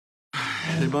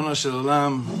Ribono Shel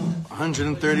Olam,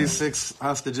 136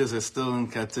 hostages are still in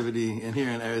captivity, and here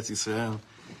in Eretz Yisrael.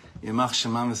 Yemach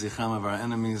Shemam Zichram of our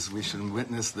enemies. We should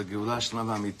witness the Geulah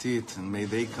Shlama Amitit, and may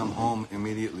they come home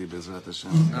immediately, Bezrat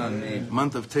Hashem. Amen.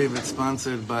 Month of Tevet,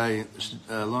 sponsored by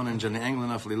Lon and Jenny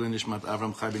Englenoff, Leilui Nishmat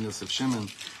Avram Chai ben Yosef Shimon.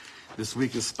 This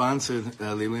week is sponsored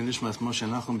Leilui Nishmat Moshe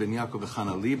Nachum ben Yaakov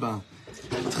Chana Liba.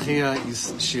 Tchia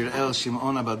is Shirel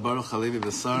Shimona bat Baruch Halevi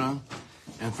Vesara.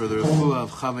 And for the refuah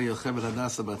of Chava Yochai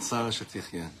Hadassah bat Sarah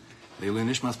Shetichya. Leilui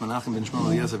Nishmat Menachem ben Shmuel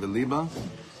Eliezer Veliba.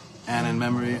 And in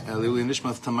memory, Leilui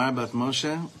Nishmat Tamar bat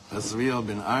Moshe, Azriel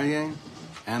ben Aryeh,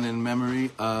 and in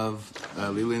memory of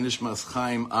Leilui Nishmat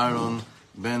Chaim Aaron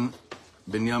ben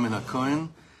Binyamin HaKohen,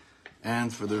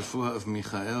 and for the refuah of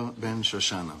Michael ben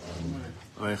Shoshana.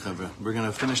 All right, Chavra, we're going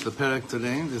to finish the perek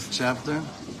today, this chapter.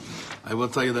 I will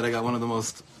tell you that I got one of the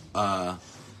most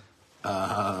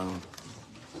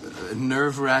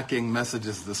nerve-wracking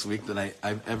messages this week that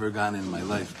I've ever gotten in my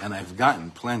life, and I've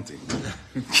gotten plenty.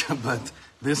 But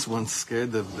this one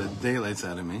scared the daylights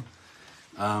out of me.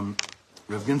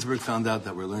 Rav Ginsburg found out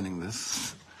that we're learning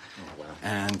this,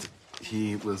 and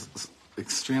he was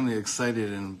extremely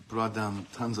excited and brought down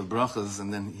tons of brachas,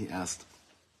 and then he asked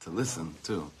to listen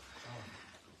too.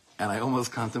 And I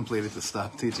almost contemplated to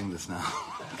stop teaching this now.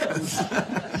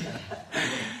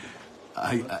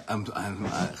 I'm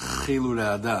chilu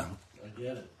re'ada.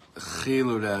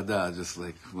 Chilu re'ada, just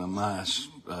like mamash.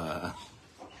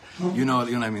 You know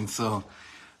what I mean? So,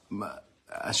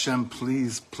 Hashem,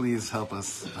 please help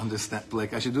us understand.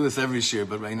 Like, I should do this every year,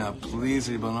 but right now, please,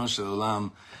 Ribono Shel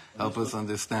Olam, help us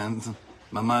understand.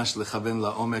 Mamash lechaven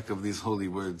la'omek of these holy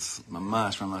words.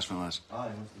 Mamash.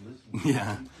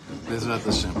 Yeah, Bezrat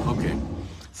Hashem. Okay,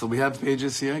 so we have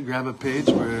pages here. Grab a page.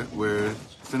 We're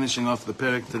finishing off the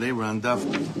perek today. We're on Daf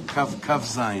Kaf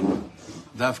Zayin.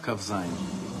 Daf Kaf Zayin.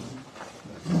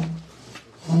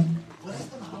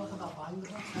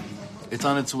 It's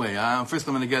on its way. First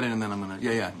I'm going to get it, and then I'm going to...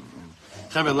 Yeah.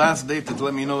 Have a last date to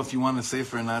let me know if you want to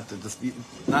safer or not.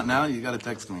 Not now, you got to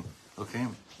text me. Okay?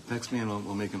 Text me and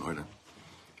we'll make an order.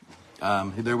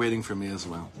 They're waiting for me as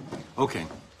well. Okay.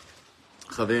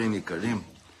 Chaverim Yikarim.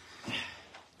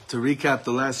 To recap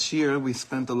the last year, we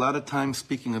spent a lot of time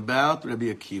speaking about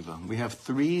Rebbe Akiva. We have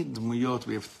three dmuyot,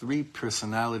 we have three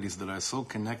personalities that are so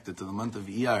connected to the month of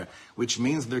Iyar, which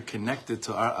means they're connected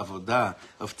to our avodah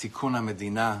of Tikkun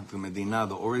Medina,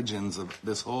 the origins of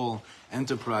this whole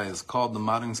enterprise called the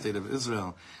modern state of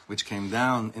Israel, which came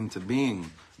down into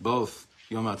being, both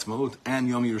Yom Ha'atzmaut and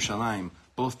Yom Yerushalayim,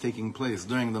 both taking place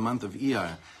during the month of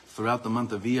Iyar. Throughout the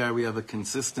month of Iyar, we have a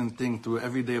consistent thing through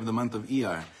every day of the month of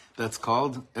Iyar. That's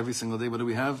called, every single day, what do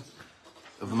we have?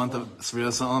 Of the month of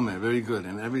Sfiras HaOmer. Very good.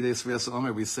 And every day Sfiras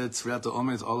HaOmer, we said Sfiras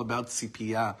HaOmer is all about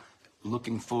tzipiyah,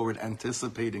 looking forward,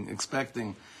 anticipating,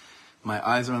 expecting. My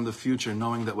eyes are on the future,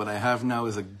 knowing that what I have now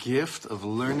is a gift of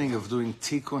learning, of doing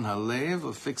tikkun halev,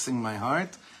 of fixing my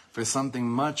heart for something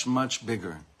much, much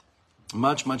bigger.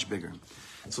 Much, much bigger.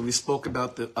 So we spoke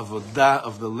about the avodah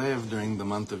of the lev during the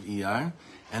month of Iyar.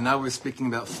 And now we're speaking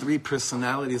about three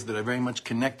personalities that are very much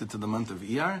connected to the month of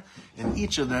Iyar, and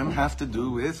each of them have to do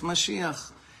with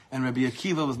Mashiach. And Rebbe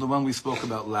Akiva was the one we spoke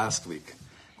about last week.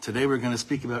 Today we're going to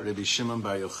speak about Rebbe Shimon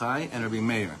bar Yochai and Rebbe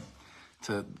Meir,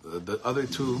 to the other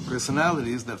two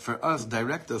personalities that for us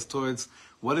direct us towards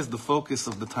what is the focus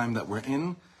of the time that we're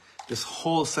in. This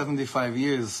whole 75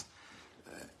 years,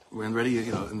 we're already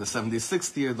in the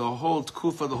 76th year, the whole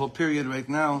tkufa, the whole period right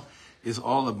now is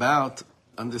all about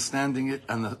understanding it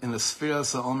in a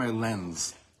Sfiras HaOmer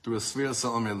lens, through a Sfiras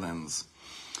HaOmer lens.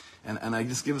 And I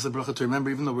just give us a bracha to remember,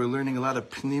 even though we're learning a lot of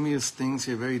pnimius things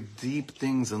here, very deep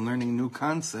things, and learning new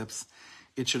concepts,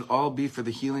 it should all be for the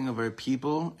healing of our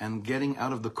people and getting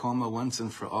out of the coma once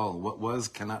and for all. What was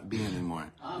cannot be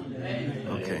anymore. Amen.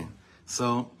 Okay,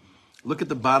 so look at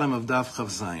the bottom of Daf Chav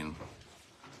Zayin.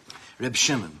 Reb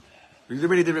Shimon. We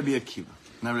already did Rebbe Akiva.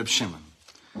 Now Reb Shimon.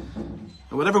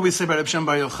 Whatever we say about Rebbe Shimon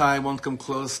bar Yochai won't come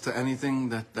close to anything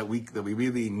that we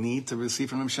really need to receive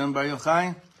from Rebbe Shimon bar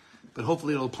Yochai, but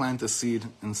hopefully it'll plant a seed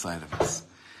inside of us.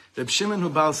 Rebbe Shimon hu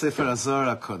Baal Sefer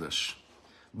HaZohar HaKodesh,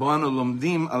 bo anu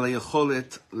lomdim al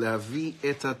hayacholet lehavi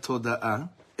et hatoda'ah,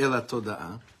 el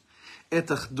hatoda'ah, et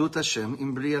achdut Hashem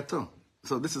im briyato.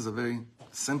 So this is a very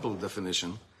simple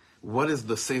definition. What is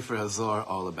the Sefer HaZohar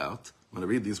all about? I'm going to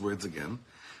read these words again.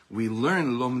 We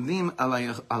learn lomdim al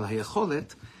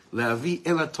hayacholet lehavi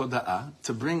el hatoda'ah,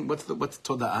 to bring, what's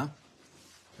toda'ah?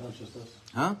 Consciousness.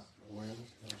 Huh? Awareness,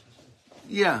 consciousness.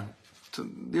 Yeah, to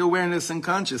the awareness and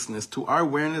consciousness, to our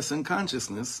awareness and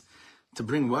consciousness, to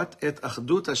bring what? Et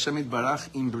achdut Hashem itbarach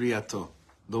im briyato,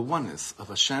 the oneness of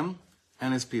Hashem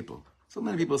and His people. So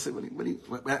many people say,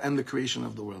 and the creation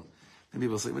of the world. And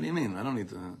people say, what do you mean? I don't need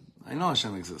to, I know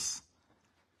Hashem exists.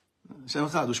 Hashem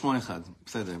Echad, Ushmon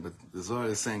Echad. But the Zohar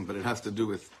is saying, but it has to do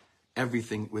with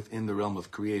everything within the realm of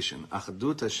creation.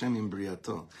 Achadut Hashem im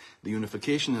briyato. The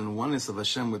unification and oneness of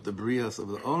Hashem with the briyas of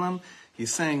the Olam.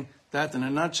 He's saying that in a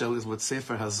nutshell is what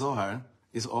Sefer HaZohar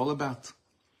is all about.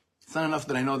 It's not enough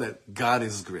that I know that God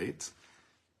is great.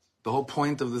 The whole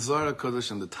point of the Zohar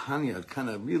HaKodesh and the Tanya kind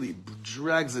of really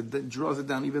draws it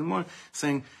down even more,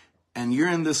 saying, and you're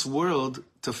in this world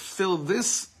to fill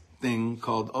this thing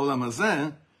called Olam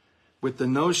Hazeh with the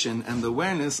notion and the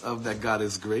awareness of that God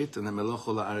is great and the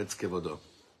Melocho La'aretz Kevodo.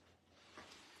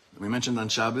 We mentioned on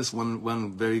Shabbos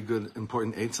one very good,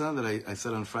 important Eitzah that I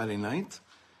said on Friday night,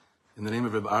 in the name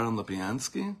of Reb Aaron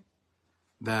Lopiansky,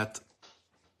 that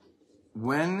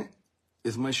when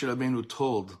is Moshe Rabbeinu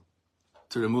told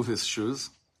to remove his shoes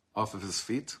off of his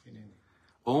feet?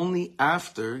 Only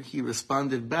after he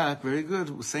responded back, very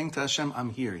good, saying to Hashem,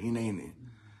 I'm here, Hineini.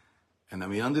 And then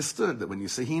we understood that when you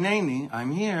say Hineini,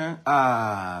 I'm here,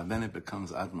 then it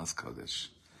becomes Admas Kodesh.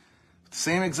 The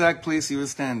same exact place he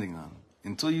was standing on.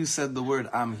 Until you said the word,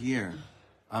 I'm here,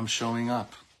 I'm showing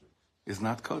up, is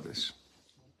not Kodesh.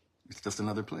 It's just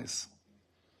another place.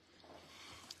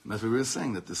 And as we were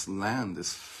saying, that this land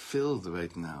is filled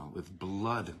right now with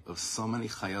blood of so many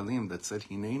chayalim that said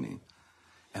Hineini.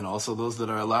 And also those that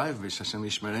are alive,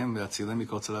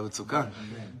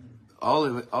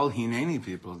 all Hineni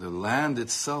people, the land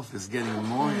itself is getting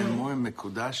more and more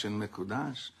mekudash and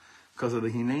mekudash because of the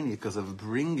Hineni, because of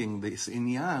bringing this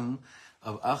inyan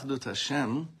of Achdut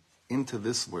Hashem into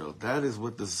this world. That is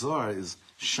what the Zohar is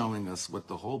showing us, what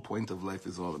the whole point of life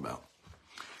is all about.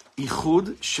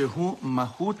 Ichud shehu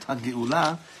mahut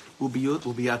hageula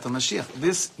ubiyat HaMashiach.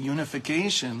 This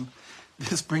unification,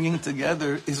 this bringing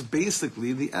together is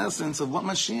basically the essence of what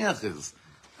Mashiach is.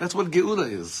 That's what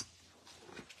Geula is.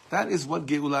 That is what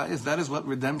Geula is. That is what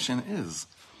redemption is.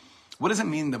 What does it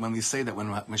mean that when we say that when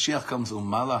Mashiach comes,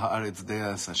 Umala ha'aretz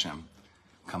de'as Hashem,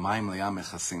 Kamayim le'am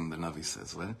echasim, the Navi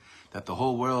says, right? That the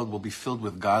whole world will be filled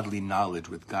with godly knowledge,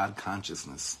 with God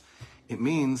consciousness. It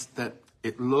means that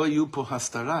it lo yupo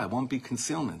hastara, it won't be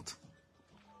concealment.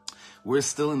 We're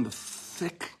still in the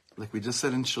thick, like we just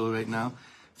said in Shul right now,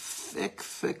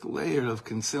 thick layer of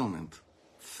concealment.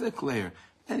 Thick layer.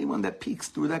 Anyone that peeks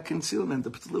through that concealment,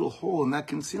 that puts a little hole in that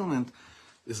concealment,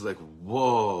 is like,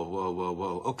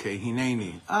 whoa. Okay,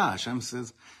 Hineni. Hashem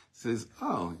says,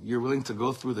 oh, you're willing to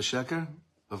go through the sheker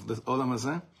of the Olam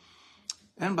Hazeh?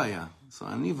 En baya. So,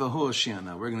 ani vahu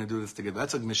Oshiana. We're going to do this together.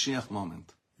 That's a Mashiach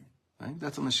moment. Right?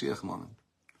 That's a Mashiach moment.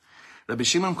 Rebbe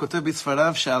Shimon כותב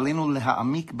בספריו שעלינו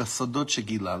להעמיק בסודות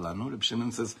שגילה לנו. Rebbe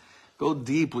Shimon says, go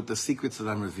deep with the secrets that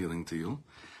I'm revealing to you.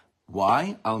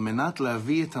 Why? על מנת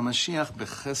להביא את המשיח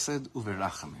בחסד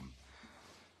וברחמים.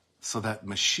 So that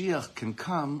Mashiach can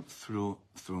come through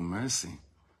mercy,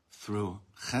 through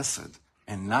chesed,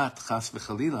 and not chas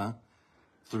v'chalila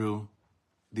through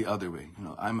the other way. You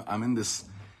know, I'm in this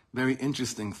very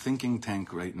interesting thinking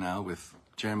tank right now with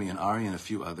Jeremy and Ari and a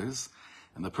few others,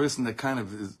 and the person that kind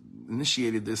of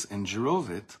initiated this and drove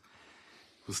it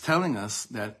was telling us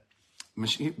that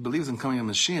he believes in coming of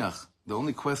Mashiach. The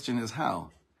only question is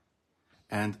how.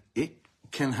 And it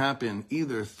can happen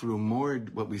either through more,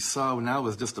 what we saw now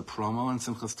was just a promo on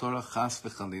Simchas Torah, chas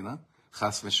v'chalila,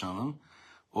 chas v'shalom,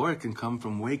 or it can come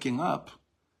from waking up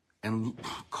and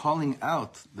calling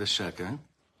out the sheker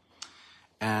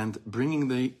and bringing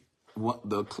the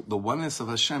oneness of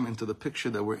Hashem into the picture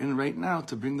that we're in right now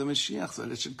to bring the Mashiach, so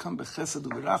that it should come b'chesed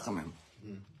u'b'rachamim.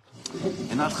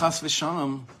 And not chas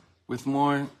v'shalom with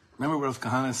more. Remember what Rav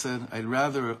Kahana said? I'd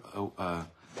rather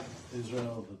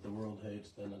Israel that the world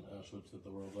hates than an Auschwitz that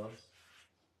the world loves?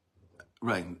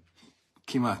 Right.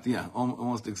 Kimat, yeah,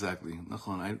 almost exactly.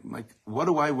 What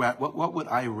would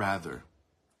I rather?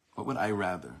 What would I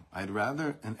rather? I'd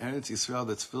rather an Eretz Yisrael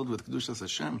that's filled with Kedushas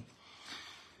Hashem,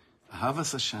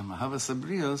 Ahavas Hashem, Ahavas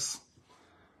Abrios,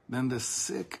 than the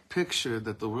sick picture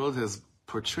that the world has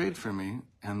portrayed for me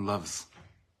and loves.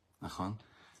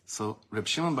 So Reb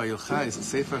Shimon Bar Yochai's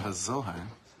Sefer HaZohar,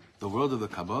 the world of the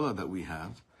Kabbalah that we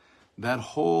have, that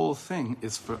whole thing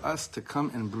is for us to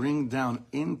come and bring down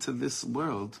into this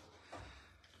world,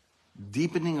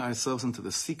 deepening ourselves into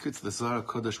the secrets the Zohar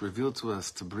Kodesh revealed to us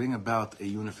to bring about a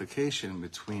unification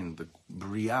between the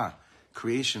Bria,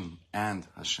 creation, and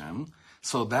Hashem,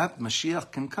 so that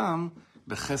Mashiach can come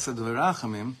b'chesed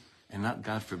v'rachamim, and not,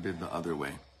 God forbid, the other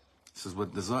way. This is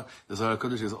what the Zohar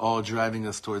Kodesh is all driving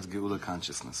us towards Geula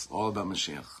consciousness, all about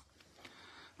Mashiach.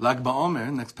 Lag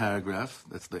BaOmer, next paragraph,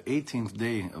 that's the 18th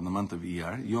day of the month of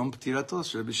Iyar, Yom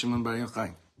P'tiratos Rebbe Shimon Bar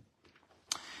Yochai.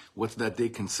 What's that day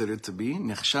considered to be?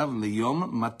 Nechshav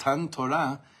liyom matan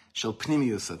Torah shel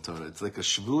pnimius HaTorah. It's like a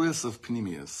shvuas of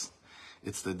pnimius.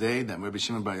 It's the day that Rebbe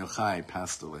Shimon bar Yochai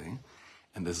passed away.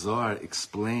 And the Zohar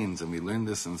explains, and we learn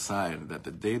this inside, that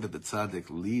the day that the tzaddik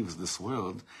leaves this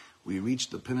world, we reach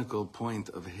the pinnacle point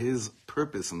of his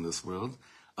purpose in this world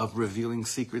of revealing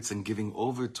secrets and giving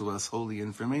over to us holy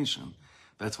information.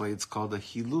 That's why it's called a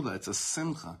hilula. It's a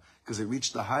simcha, because it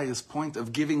reached the highest point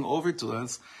of giving over to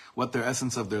us what their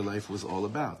essence of their life was all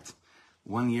about.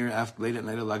 1 year after, late at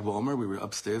night at Lag BaOmer, we were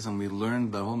upstairs and we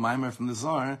learned the whole Meir from the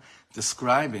Zohar,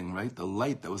 describing, right, the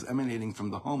light that was emanating from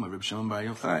the home of Rebbe Shimon bar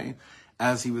Yochai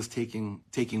as he was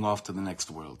taking off to the next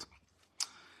world.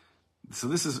 So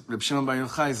this is Rebbe Shimon bar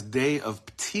Yochai's day of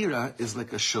Ptira is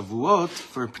like a Shavuot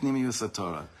for Pnimius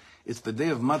HaTorah. It's the day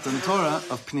of Matan Torah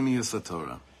of Pnimius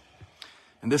HaTorah.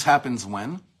 And this happens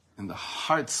when? In the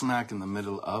heart smack in the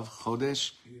middle of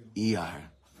Chodesh Iyar.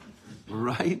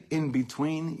 Right in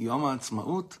between Yom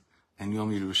HaAtzmaut and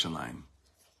Yom Yerushalayim.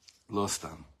 Lo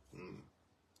stam.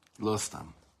 Lo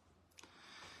stam.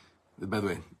 By the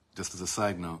way, just as a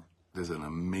side note, there's an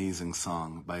amazing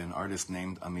song by an artist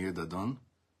named Amir Dadon,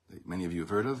 that many of you have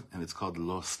heard of, and it's called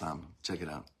Lo Stam. Check it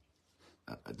out.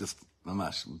 Just,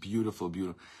 mamash, beautiful,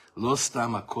 beautiful. Lo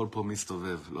Stam HaKol Po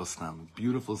Mistovev, Lo Stam.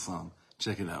 Beautiful song.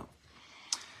 Check it out.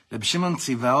 Rebbe Shimon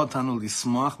tziva otanu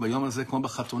lismoach bayom hazeh kmo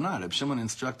b'chatuna. Rebbe Shimon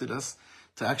instructed us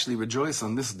to actually rejoice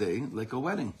on this day like a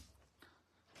wedding.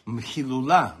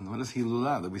 Hilula. What is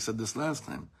hilula? That we said this last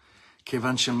time.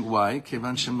 Why?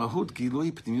 Kevan shem mahut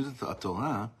gilui pnimiut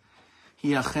haTorah hi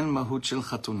achen mahut shel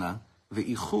chatuna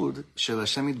ve'ichud shel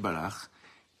Hashem yitbarach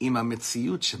im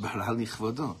hametziut shebara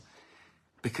lichvodo.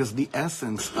 Because the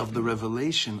essence of the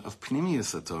revelation of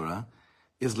pnimius haTorah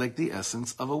is like the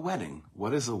essence of a wedding.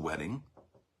 What is a wedding?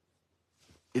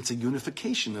 It's a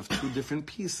unification of two different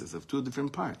pieces, of two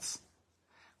different parts.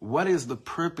 What is the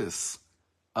purpose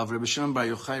of Rebbe Shimon bar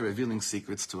Yochai revealing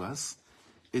secrets to us?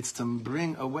 It's to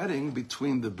bring a wedding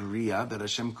between the Bria that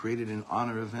Hashem created in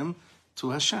honor of Him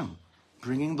to Hashem,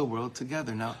 bringing the world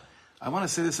together. Now, I want to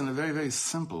say this in a very, very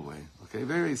simple way, okay?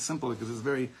 Very, very simple because it's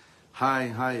very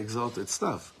high, exalted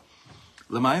stuff.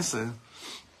 L'maaseh,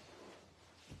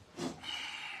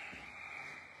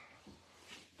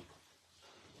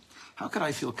 how could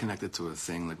I feel connected to a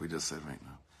thing like we just said right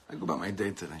now? I go about my day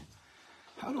today.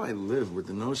 How do I live with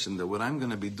the notion that what I'm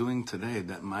going to be doing today,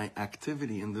 that my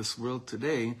activity in this world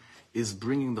today is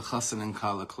bringing the Chassan and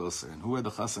Kala closer? And who are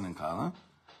the Chassan and Kala?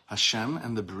 Hashem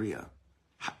and the Bria.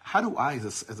 How do I,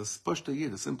 as a Pashto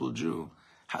Yid, a simple Jew,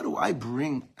 how do I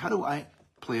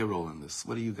play a role in this?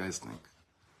 What do you guys think?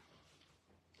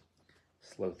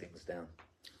 Slow things down.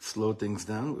 Slow things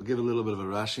down? We'll give a little bit of a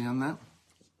Rashi on that.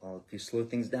 Well, if you slow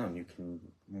things down, you can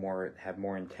have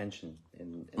more intention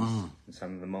in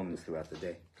some of the moments throughout the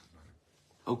day.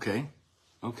 Okay,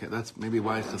 that's maybe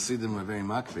why Hasidim are very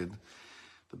makpid,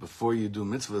 that before you do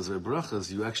mitzvahs or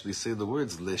brachas, you actually say the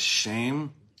words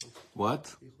l'shem,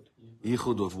 what?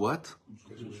 Yichud of what?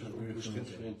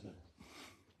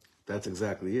 That's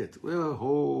exactly it.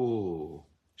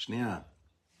 Shnia.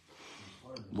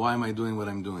 Why am I doing what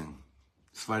I'm doing?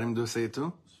 Sfarim do say it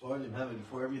too? Sfarim have it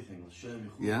before everything.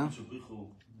 Yeah?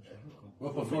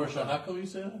 What, before Shahako you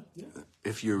say that? Yeah.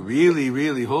 If you're really,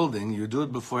 really holding, you do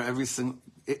it before every single...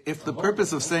 If the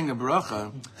purpose of saying a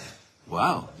bracha...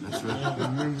 Wow, that's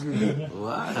really...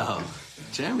 Wow.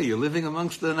 Jeremy, you're living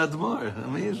amongst the Nadmor.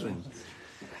 Amazing.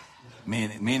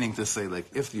 Meaning to say, like,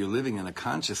 if you're living in a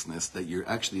consciousness that you're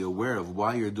actually aware of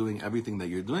why you're doing everything that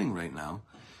you're doing right now,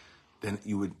 then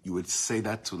you would say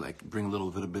that to, like, bring a little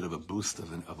bit of a boost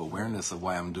of awareness of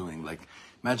why I'm doing. Like,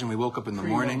 imagine we woke up in the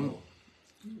morning...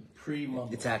 Pre-mumble.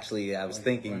 It's actually, I was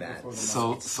thinking that.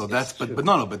 So that's,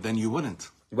 but then you wouldn't.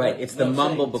 Right, it's the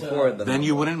mumble before the... Then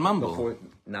you wouldn't mumble. Before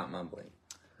not mumbling.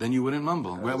 Then you wouldn't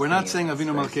mumble. We're not saying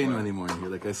Avinu Malkeinu anymore here,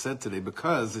 like I said today,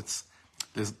 because it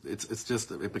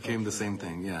became the same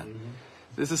thing, yeah.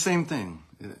 It's the same thing.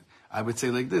 I would say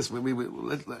like this,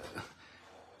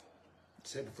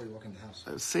 say before you walk in the house.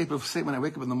 Say when I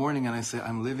wake up in the morning and I say,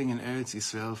 I'm living in Eretz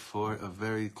Yisrael for a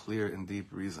very clear and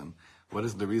deep reason. What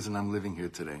is the reason I'm living here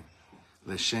today?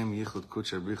 L'shem yichud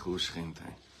kudsha brichu u'shchinte.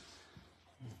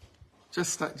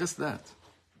 Just that.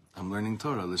 I'm learning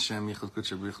Torah. L'shem yichud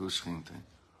kudsha brichu u'shchinte.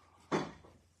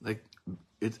 Like,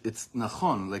 it's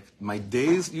nachon. Like, my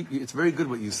days, it's very good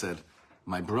what you said.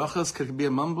 My brachas could be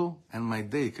a mumble, and my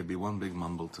day could be one big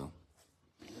mumble too.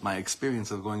 My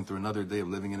experience of going through another day of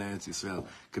living in Eretz Yisrael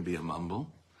could be a mumble.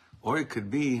 Or it could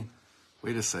be,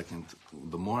 wait a second,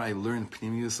 the more I learn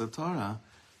Pnimius HaTorah,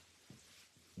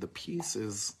 the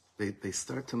pieces, they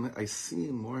start to, I see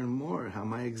more and more how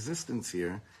my existence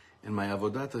here in my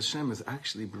avodat Hashem is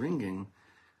actually bringing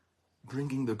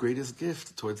the greatest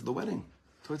gift towards the wedding,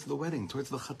 towards the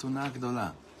chatuna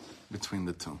gdola between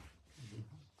the two.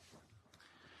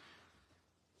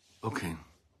 Okay.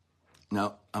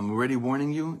 Now, I'm already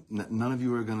warning you, none of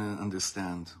you are going to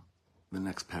understand the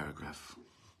next paragraph.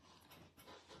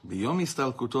 B'yom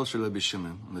histalkuto shel Rebbe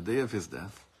Shimon, on the day of his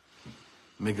death,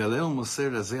 megaleu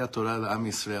moser razei Torah la'am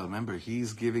Yisrael. Remember,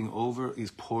 he's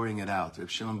pouring it out. Rebbe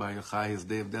Shimon bar Yochai, his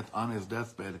day of death, on his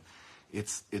deathbed,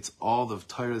 it's all the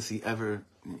Torahs he ever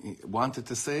wanted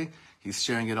to say. He's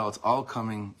sharing it all. It's all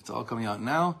coming out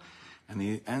now. And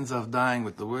he ends up dying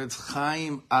with the words,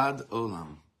 Chaim ad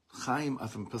olam. Chaim,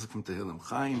 from Tehillim,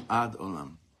 Chaim ad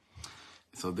olam.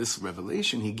 So this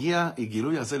revelation,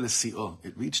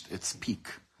 it reached its peak.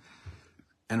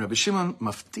 And Rebbe Shimon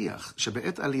maftiach,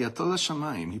 shebe'et aliyato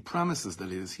l'shamayim, he promises that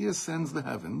as he ascends the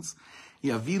heavens,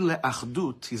 yavi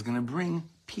le'achdut, he's going to bring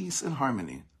peace and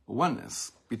harmony,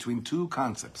 oneness, between two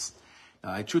concepts.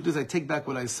 Now, the truth is, I take back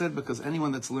what I said, because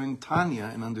anyone that's learned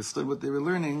Tanya and understood what they were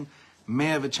learning may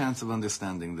have a chance of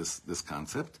understanding this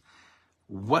concept.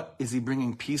 What is he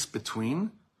bringing peace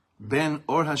between? Ben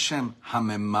or Hashem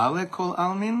hamemale kol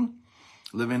almin,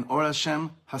 leben or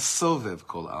Hashem hasovev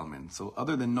kol almin. So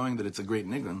other than knowing that it's a great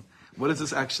nigun, what does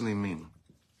this actually mean?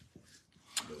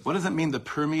 What does it mean, the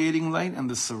permeating light and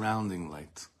the surrounding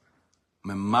light?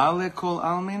 Memale kol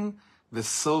almin,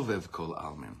 vesovev kol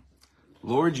almin.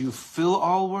 Lord, you fill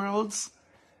all worlds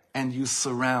and you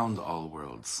surround all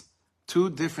worlds. Two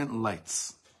different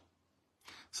lights.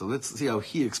 So let's see how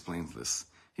he explains this.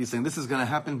 He's saying this is going to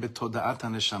happen betoda'at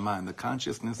haneshama, in the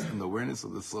consciousness and the awareness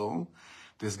of the soul.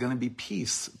 There's going to be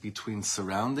peace between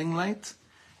surrounding light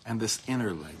and this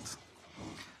inner light.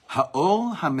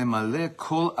 Ha'or ha'memale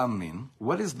kol amin.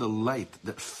 What is the light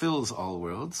that fills all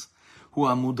worlds? Hu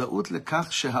ha'muda'ut lekach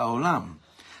sheha'olam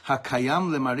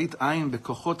ha'kayam lemarit ayin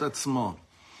bekochot atzmo.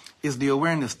 Is the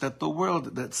awareness that the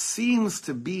world that seems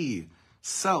to be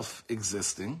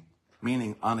self-existing,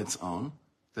 meaning on its own,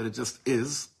 that it just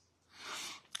is,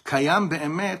 קיים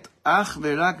באמת אך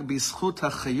ורק בזכות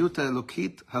החיות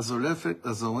האלוקית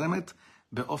הזורמת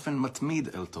באופן מתמיד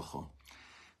אל תוכו.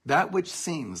 That which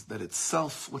seems that it's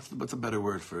what's a better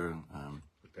word for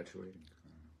Perpetuating.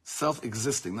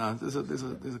 Self-existing. No,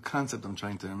 there's a concept I'm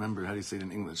trying to remember. How do you say it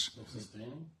in English?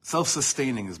 Self-sustaining?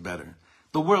 Self-sustaining is better.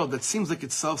 The world that seems like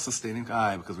it's self-sustaining,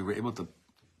 because we were able to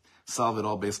solve it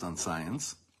all based on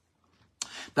science.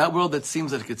 That world that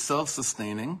seems like it's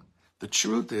self-sustaining, the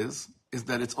truth is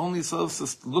that it's only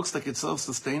looks like it's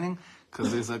self-sustaining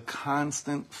because there's a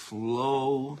constant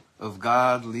flow of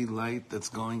godly light that's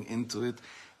going into it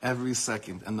every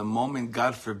second. And the moment,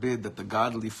 God forbid, that the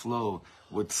godly flow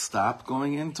would stop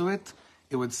going into it,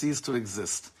 it would cease to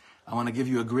exist. I want to give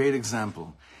you a great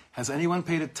example. Has anyone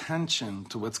paid attention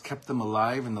to what's kept them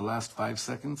alive in the last 5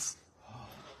 seconds?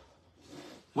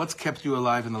 What's kept you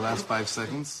alive in the last 5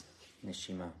 seconds?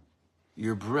 Neshima.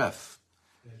 Your breath.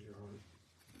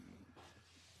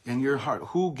 And your heart.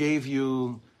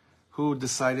 Who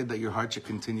decided that your heart should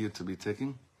continue to be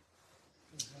ticking?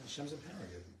 Hashem's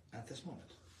imperative at this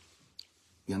moment.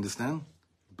 You understand?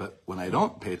 But when I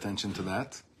don't pay attention to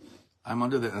that, I'm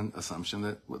under the assumption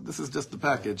that this is just the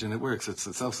package and it works. It's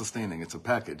self-sustaining. It's a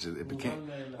package. It became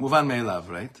Muvan Me'elav,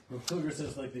 right? Rav Kluger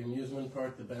says like the amusement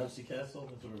park, the bouncy castle.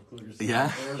 That's what Rav Kluger says.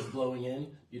 Yeah. The air is blowing in.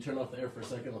 You turn off the air for a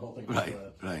second, the whole thing goes Right.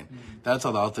 flat. That's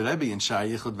how the Alter Rebbe in Sha'ar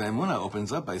Yichud Ve'emunah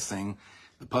opens up by saying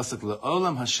the pasuk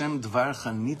Le'olam Hashem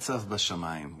Dvarcha Nitzav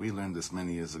B'Shamayim. We learned this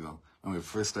many years ago when we were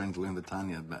first starting to learn the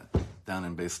Tanya down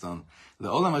in Beis-Ton.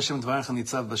 Le'olam Hashem Dvarcha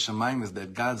Nitzav B'Shamayim is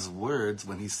that God's words,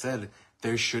 when He said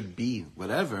there should be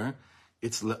whatever,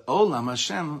 it's Le'olam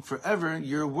Hashem, forever,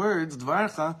 your words,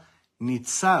 Dvarcha,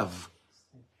 Nitzav,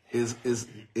 is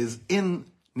in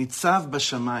Nitzav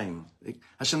B'Shamayim.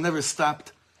 Hashem never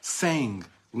stopped saying,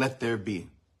 let there be.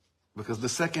 Because the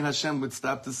second Hashem would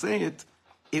stop to say it,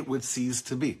 it would cease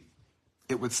to be.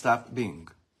 It would stop being.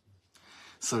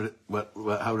 So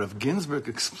how Rav Ginsburg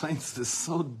explains this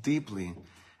so deeply,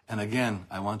 and again,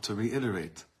 I want to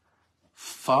reiterate,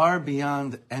 far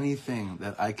beyond anything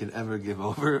that I could ever give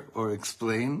over or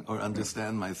explain or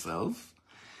understand myself.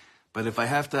 But if I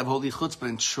have to have holy chutzpah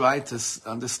and try to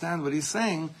understand what he's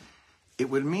saying, it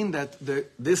would mean that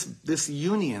this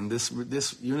union,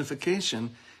 this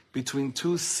unification between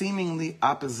two seemingly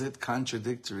opposite,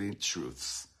 contradictory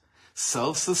truths.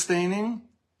 Self-sustaining,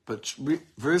 but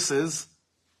versus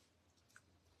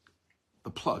the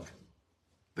plug,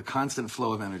 the constant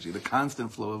flow of energy, the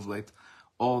constant flow of light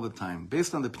all the time.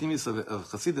 Based on the pnimis of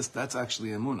Chassidus, that's actually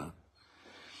emunah.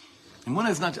 Emunah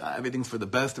is not everything's for the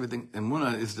best, everything.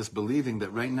 Emunah is just believing that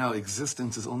right now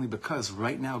existence is only because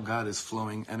right now God is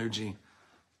flowing energy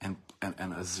and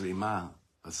a zrima,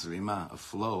 a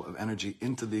flow of energy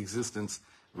into the existence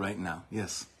right now.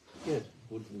 Yes? Yes,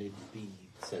 wouldn't it be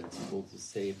sensible to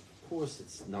say, of course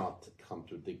it's not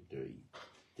contradictory.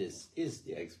 This is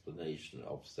the explanation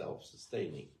of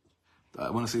self-sustaining. I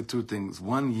want to say two things.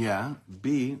 One, yeah.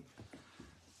 B,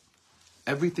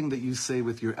 everything that you say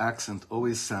with your accent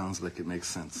always sounds like it makes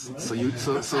sense. Right. So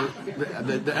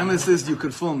the emes is you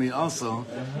could fool me also,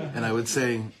 and I would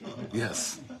say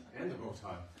yes. And the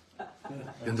Yochai.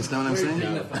 You understand what I'm saying?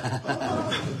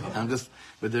 I'm just,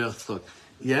 but look,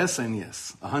 yes and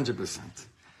yes, 100%.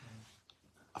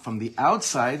 From the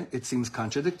outside, it seems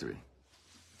contradictory.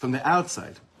 From the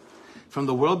outside, from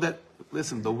the world that,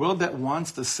 listen, the world that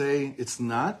wants to say it's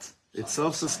not, it's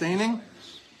self-sustaining,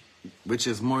 which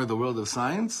is more the world of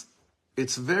science,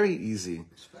 it's very easy.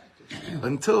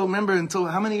 Until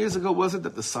how many years ago was it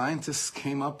that the scientists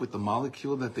came up with the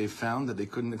molecule that they found that they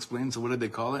couldn't explain? So what did they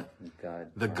call it?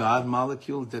 God. The God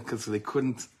molecule, because they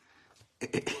couldn't,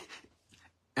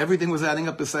 everything was adding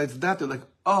up besides that. They're like,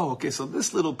 oh, okay, so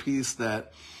this little piece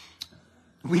that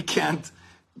we can't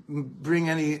bring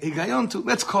any higayon to,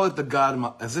 let's call it the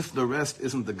God, as if the rest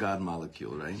isn't the God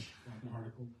molecule, right?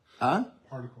 Particle. Huh?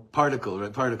 Particle. Particle,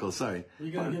 right? Particle, sorry.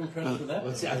 You gotta give him credit for that.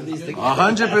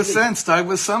 100%. Start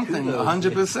with something.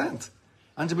 100%.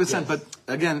 100%. But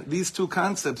again, these two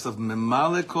concepts of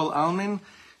memale kol almin,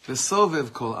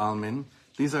 vesovev kol almin,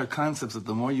 these are concepts that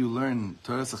the more you learn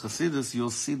Torah Chassidus, you'll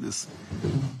see this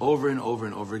over and over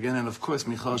and over again. And of course,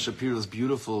 Michal Shapiro's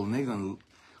beautiful nigun,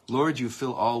 Lord, you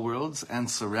fill all worlds and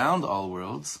surround all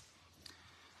worlds.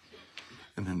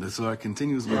 And then the Zohar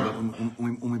continues,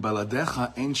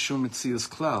 "Umibaladecha ein shum metzius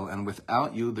klal," and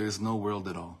without you, there's no world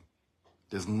at all.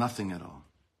 There's nothing at all.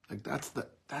 Like that's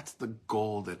the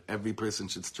goal that every person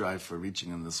should strive for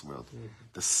reaching in this world. Mm-hmm.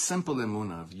 The simple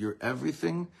emunah of you're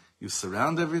everything, you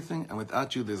surround everything, and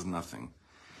without you, there's nothing.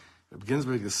 Rebbe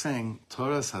Ginsburg is saying,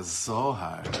 Torah's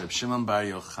HaZohar, Rebbe Shimon bar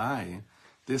Yochai,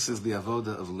 this is the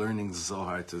avoda of learning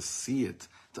Zohar, to see it,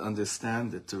 to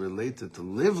understand it, to relate it, to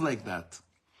live like that.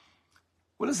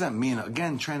 What does that mean?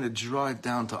 Again, trying to draw it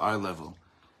down to our level.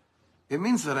 It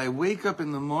means that I wake up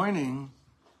in the morning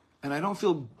and I don't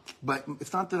feel, but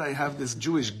it's not that I have this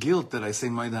Jewish guilt that I say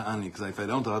Maida Ani, because if I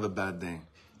don't, I'll have a bad day.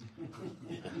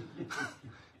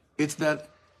 It's that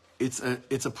it's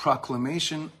a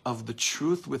proclamation of the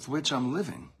truth with which I'm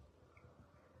living.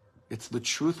 It's the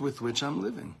truth with which I'm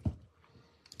living.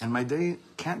 And my day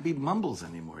can't be mumbles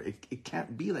anymore. It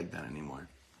can't be like that anymore.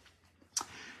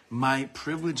 My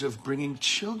privilege of bringing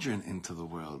children into the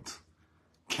world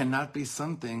cannot be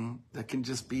something that can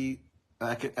just be,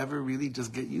 I could ever really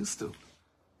just get used to.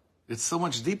 It's so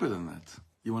much deeper than that.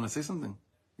 You want to say something?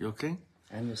 You okay?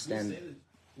 I understand.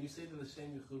 Can you say to the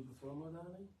same Yichud before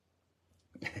Modani?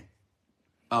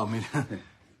 Oh, I mean,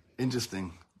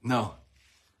 interesting. No.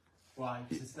 Why?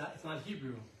 Because it's not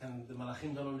Hebrew, and the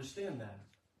Malachim don't understand that.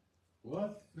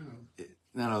 What?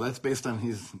 No, that's based on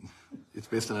it's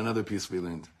based on another piece we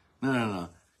learned. No.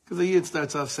 Because the Yid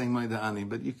starts off saying Maida Ani,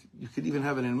 but you could even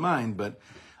have it in mind, but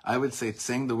I would say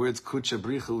saying the words Kucha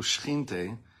Brichu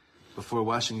Shchinte before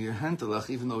washing your hantelach,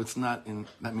 even though it's not in,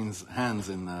 that means hands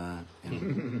in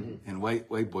white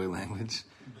boy language.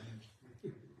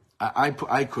 I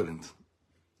couldn't.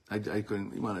 I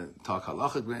couldn't. You want to talk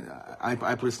halachic?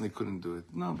 I personally couldn't do it.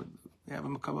 No, but yeah,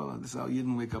 I'm a Kabbalah. This is how you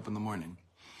didn't wake up in the morning.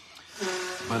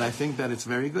 But I think that it's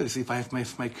very good. See, if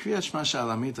my Kriyat Shema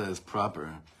Sha'alamita is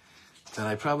proper, then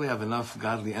I probably have enough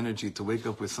godly energy to wake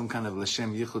up with some kind of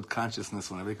L'Shem Yichud consciousness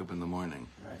when I wake up in the morning.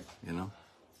 Right. You know?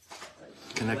 Right.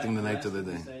 Connecting the night to the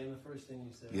day. The first thing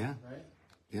you say, yeah. Right?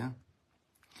 Yeah.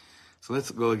 So let's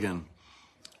go again.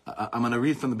 I'm going to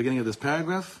read from the beginning of this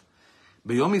paragraph.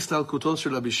 ביום הסתלקותו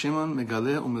של רבי שמעון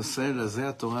מגלה ומסר רזי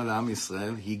התורה לעם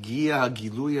ישראל, הגיע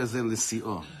הגילוי הזה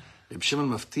לשיאו. רבי שמעון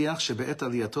מבטיח שבעת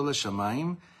עלייתו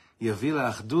לשמיים יביא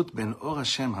לאחדות בין אור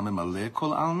השם הממלא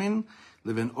כל עלמין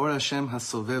לבין אור השם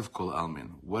הסובב כל עלמין.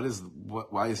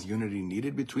 Why is unity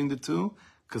needed between the two?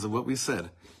 Because of what we said.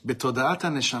 בתודעת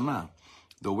הנשמה,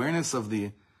 the awareness of the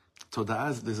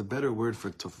תודעה, there's a better word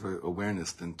for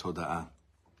awareness than תודעה.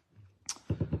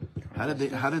 How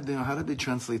did they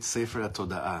translate Sefer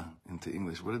HaToda'ah into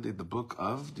English? What did they, the book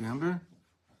of, do you remember?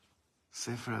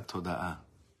 Sefer HaToda'ah.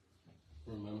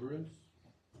 Remembrance?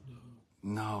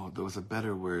 No, there was a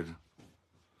better word.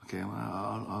 Okay,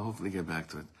 well, I'll hopefully get back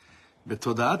to it.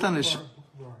 Betoda'at HaNesh...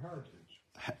 Our heritage.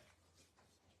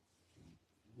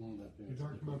 You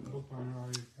talking about the book by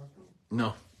Rebbe Akiva?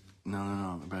 No.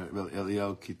 About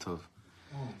Eliyahu Kitov.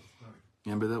 Oh, right.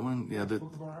 Remember that one? Yeah,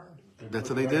 Book of our heritage. that's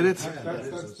how they did it?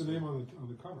 That's the name on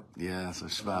the cover. Yeah, so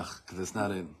schwach, because it's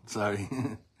not it. Sorry.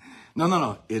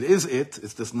 No. It is it.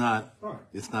 It's just not. Right.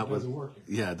 It's not It what. doesn't work here.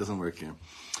 Yeah, it doesn't work here.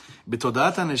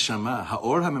 בתודעת הנשמה,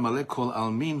 האור הממלא כל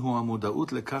עלמין הוא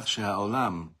המודעות לכך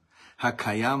שהעולם,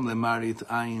 הקיים למראית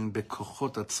עין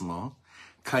בכוחות עצמו,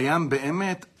 קיים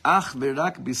באמת אך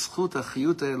ורק בזכות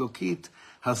החיות האלוקית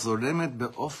הזורמת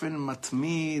באופן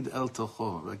מתמיד אל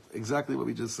תוכו. Like exactly what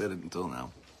we just said until now.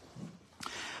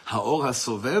 האור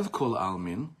הסובב כל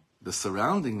עלמין, the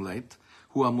surrounding light,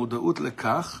 הוא המודעות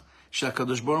לכך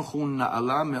שהקדוש ברוך הוא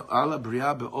נעלה מעל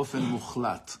הבריאה באופן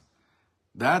מוחלט.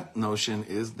 That notion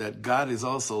is that God is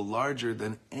also larger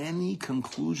than any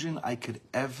conclusion I could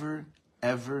ever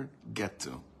get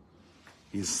to.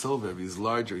 He's sovev, he's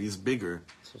larger, he's bigger,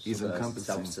 he's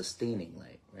encompassing. Self-sustaining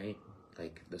light, right?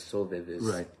 Like the sovev is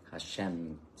Right.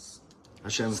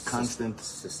 Hashem's constant,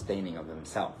 sustaining of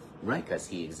himself. Right. Because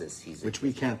he exists. which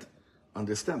we can't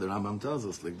understand. The Rambam tells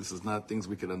us, like, this is not things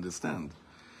we could understand.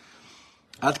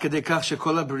 עד כדי כך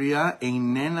שכל הבריאה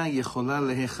איננה יכולה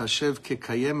להיחשב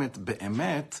כקיימת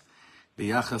באמת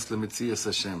ביחס למציאות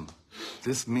השם.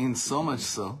 This means so much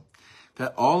so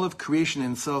that all of creation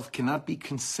itself cannot be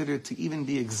considered to even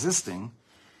be existing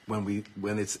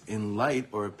when it's in light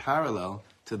or parallel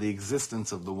to the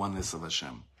existence of the oneness of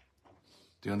Hashem.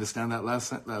 Do you understand that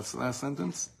last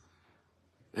sentence?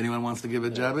 Anyone wants to give a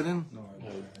jab at it? No.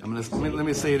 Let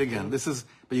me say it again.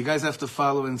 But you guys have to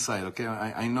follow inside, okay?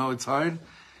 I know it's hard,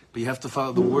 but you have to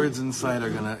follow. The words inside are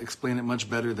going to explain it much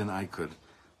better than I could.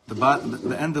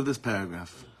 The end of this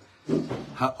paragraph.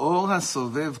 Ha'or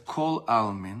hasovev kol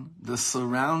almin, the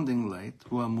surrounding light,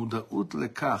 hu ha'muda'ut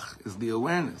lekach, is the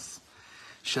awareness.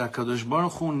 She'akadosh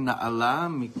baruch hu na'ala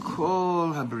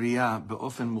mikol ha'briya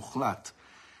be'ofen muchlat.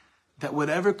 That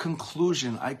whatever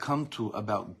conclusion I come to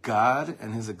about God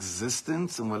and his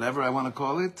existence and whatever I want to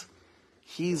call it,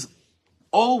 he's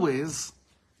always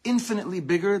infinitely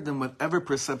bigger than whatever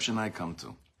perception I come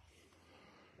to.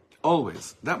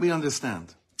 Always. That we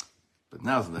understand. But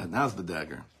now's the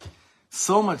dagger.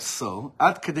 So much so,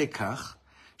 ad kadei kach,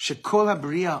 shekol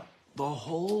habriya, the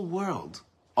whole world,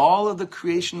 all of the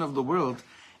creation of the world,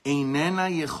 einena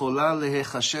yechola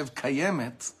lehechashev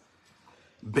kayemet,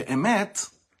 be'emet,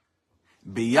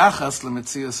 biyachas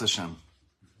lemetzias Hashem.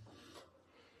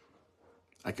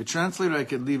 I could translate or I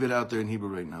could leave it out there in Hebrew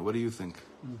right now. What do you think?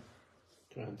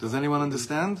 Does anyone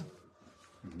understand?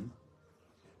 Mm-hmm.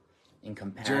 In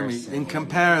comparison. Jeremy, in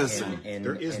comparison.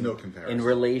 There is no comparison. In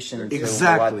relation to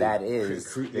Exactly. what that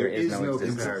is, There is no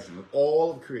existence. comparison with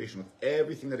all of creation, with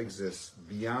everything that exists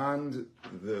beyond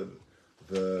the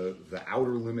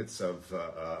outer limits of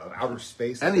outer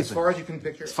space. Anything. As far as you can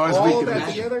picture, As far as all we can that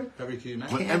picture. together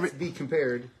Whatever- can't be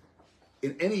compared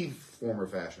in any form or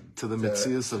fashion To the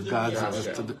mitzvahs of God,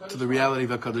 to the reality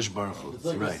of HaKadosh Baruch Hu. It's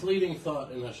like Right. a fleeting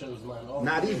thought in Hashem's mind.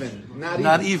 Not even.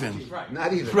 Not even.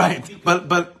 Not even. Right.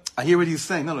 But I hear what he's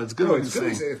saying. No, it's good No, what it's he's good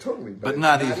to saying. say it totally, But it's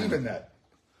not not even. even that.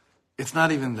 It's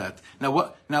not even that.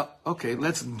 Now, okay,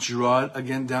 let's draw it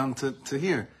again down to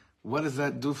here. What does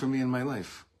that do for me in my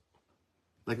life?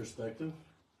 Like, Perspective.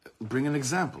 bring an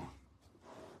example.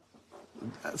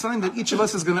 Something that each of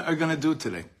us are gonna do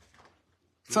today.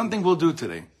 Something we'll do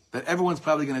today that everyone's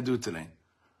probably gonna do today.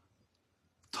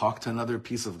 Talk to another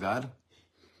piece of God.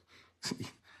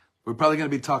 We're probably gonna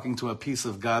be talking to a piece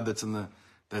of God that's in the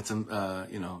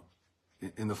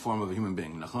form of a human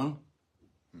being. Nachon?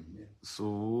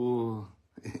 So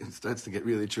it starts to get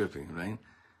really trippy, right?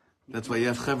 That's why you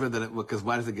have chevra because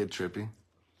why does it get trippy?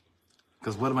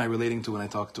 Because what am I relating to when I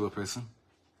talk to a person?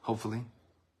 Hopefully.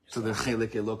 To the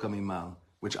chelek eloka mimal,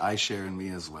 which I share in me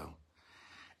as well.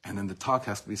 And then the talk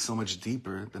has to be so much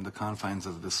deeper than the confines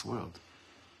of this world.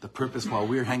 The purpose while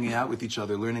we're hanging out with each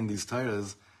other, learning these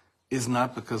Torahs, is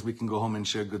not because we can go home and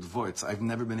share good voids. I've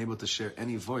never been able to share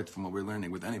any void from what we're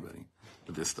learning with anybody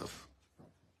with this stuff.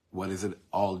 What is it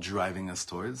all driving us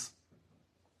towards?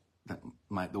 That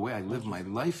the way I live my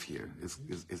life here is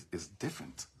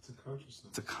different. It's a consciousness.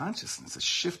 It's a consciousness, a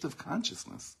shift of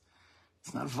consciousness.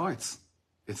 It's not voids.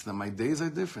 It's that my days are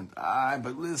different.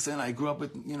 But listen, I grew up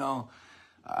with,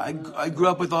 I grew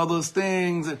up with all those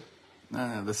things.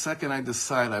 No, the second I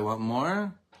decide I want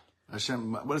more,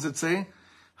 Hashem, what does it say?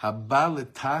 Haba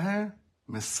letaher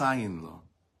mesayin lo.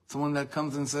 Someone that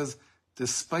comes and says,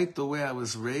 despite the way I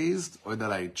was raised, or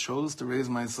that I chose to raise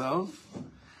myself,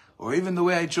 or even the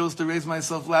way I chose to raise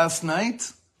myself last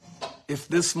night, if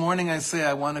this morning I say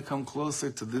I want to come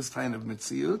closer to this kind of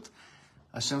mitziyut,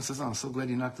 Hashem says, I'm so glad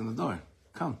you knocked on the door.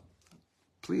 Come.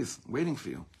 Please, waiting for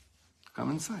you.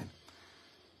 Come inside.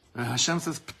 Hashem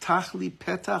says, Ptach li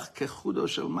petach kechudo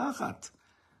shel machat.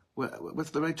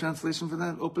 What's the right translation for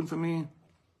that? Open for me.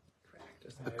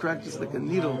 A crack, just like a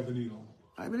needle. I have a needle.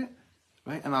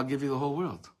 Right? And I'll give you the whole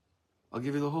world. I'll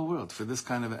give you the whole world for this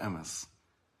kind of emes.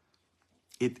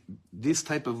 This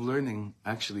type of learning,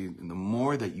 actually, the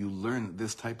more that you learn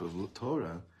this type of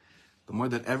Torah, the more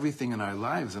that everything in our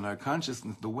lives and our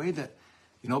consciousness, the way that,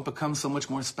 it becomes so much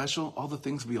more special, all the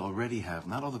things we already have,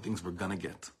 not all the things we're going to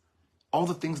get. All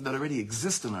the things that already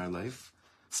exist in our life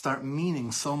start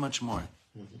meaning so much more.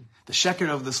 Mm-hmm. The sheker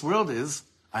of this world is,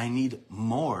 I need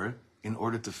more in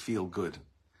order to feel good.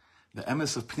 The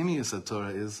emes of Pnimiyus Torah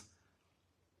is,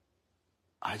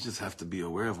 I just have to be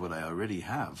aware of what I already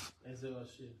have.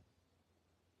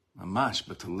 Mamash,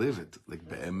 but to live it, like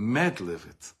be'emet live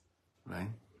it, right?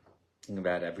 Think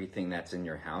about everything that's in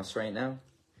your house right now,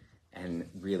 and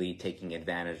really taking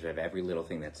advantage of every little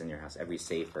thing that's in your house, every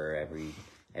safer,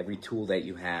 every tool that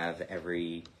you have,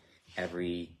 every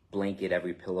blanket,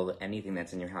 every pillow, anything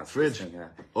that's in your house. Fridge.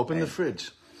 Open the fridge.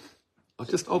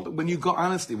 Just open. When you go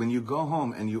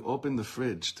home and you open the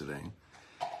fridge today,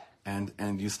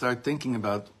 and you start thinking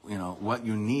about, what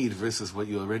you need versus what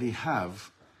you already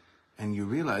have, and you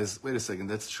realize, wait a second,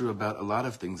 that's true about a lot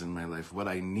of things in my life. What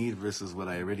I need versus what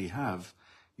I already have,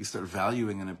 you start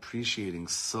valuing and appreciating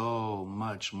so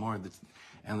much more.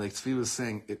 And like Tzvi was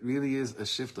saying, it really is a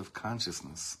shift of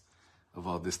consciousness of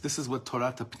all this. This is what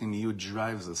Torah Pnimiyut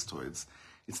drives us towards.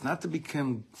 It's not to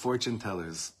become fortune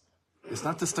tellers. It's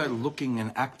not to start looking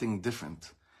and acting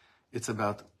different. It's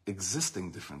about existing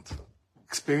different.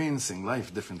 Experiencing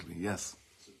life differently, yes.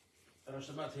 At our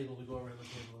Shabbat table, we go around the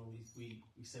table and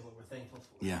we say what we're thankful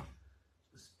for. Yeah.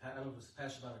 I don't know if it was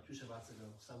past Shabbat or 2 Shabbats ago,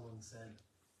 someone said,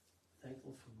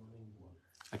 thankful for running water.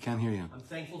 I can't hear you. I'm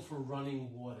thankful for running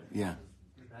water. Yeah.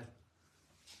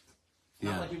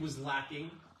 Not like it was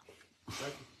lacking.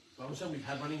 Right? We've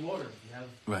had running water.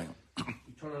 Right. You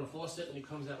turn on a faucet and it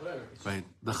comes out whatever. Right.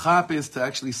 The chap is to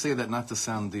actually say that, not to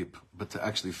sound deep, but to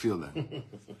actually feel that. Do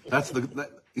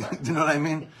you know what I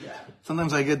mean? Yeah.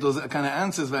 Sometimes I get those kind of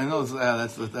answers, but I know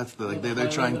that's the like they're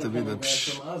trying to be the.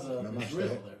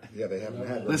 Yeah, they haven't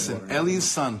had. Listen, Eli's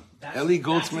son, Eli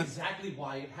Goldsmith. That's exactly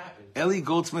why it happened. Eli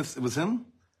Goldsmith, it was him.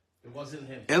 It wasn't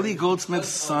him. Eli Goldsmith's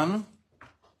son,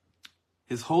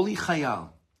 his holy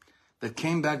chayal, that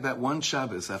came back that one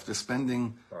Shabbos after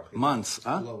spending months.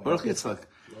 Baruch Yitzchak.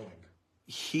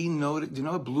 He noted, do you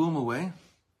know what blew him away?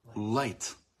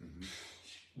 Light.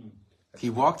 Mm-hmm. He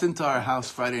walked into our house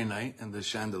Friday night and the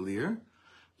chandelier,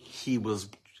 she was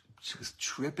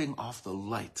tripping off the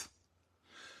light.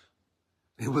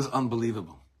 It was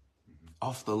unbelievable.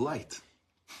 Off the light.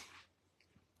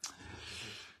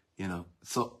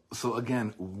 So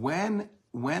again, when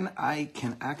I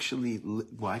can actually,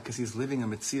 why? Because he's living a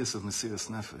mitzias of Mesiras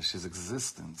Nefesh. His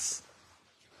existence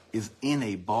is in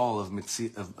a ball of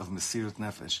Mesiras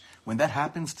Nefesh. When that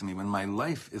happens to me, when my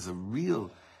life is a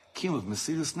real kiyum of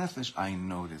Mesiras Nefesh, I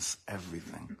notice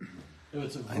everything.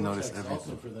 It's a vortex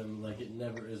also for them like it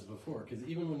never is before. Because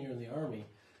even when you're in the army,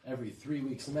 every 3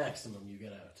 weeks maximum you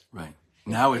get out. Right.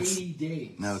 Now it's 80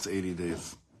 days. Now it's 80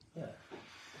 days. Yeah.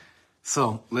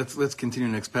 So let's continue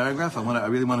the next paragraph. I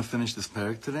really want to finish this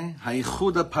paragraph today.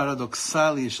 Ha'ichud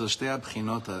paradoxali shel shtei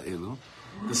habchinot ha'elu,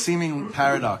 the seeming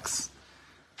paradox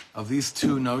of these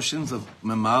two notions of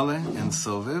memale and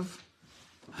sovev,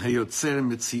 hayotzer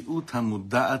metziut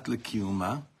hamuda'at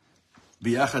lekiyuma,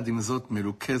 biachad im zot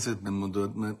merukezet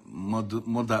b'moda'uta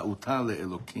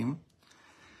le'elokim.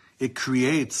 It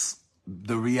creates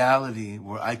the reality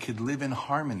where I could live in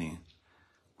harmony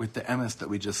with the emes that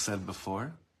we just said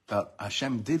before. That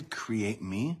Hashem did create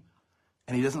me,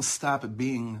 and He doesn't stop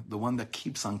being the one that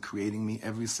keeps on creating me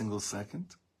every single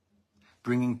second,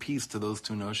 bringing peace to those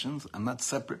two notions. I'm not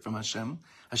separate from Hashem.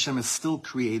 Hashem is still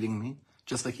creating me,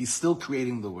 just like He's still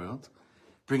creating the world,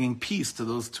 bringing peace to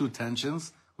those two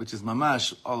tensions, which is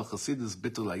mamash, all chassidus,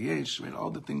 bitul hayesh, right? All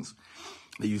the things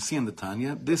that you see in the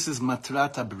Tanya. This is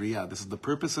matrat habriya. This is the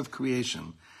purpose of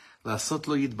creation. Lasot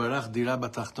lo yitbarach dira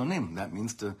batachtonim. That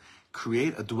means to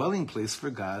create a dwelling place for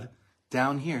God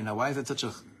down here. Now, why is that such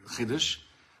a chiddush?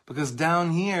 Because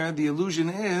down here, the illusion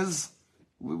is,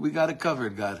 we got it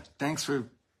covered, God. Thanks for,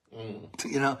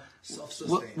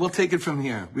 we'll take it from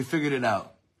here. We figured it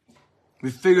out.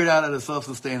 We figured out how to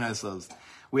self-sustain ourselves.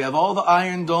 We have all the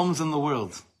iron domes in the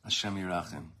world. Hashem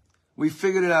Yirachim. We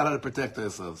figured it out how to protect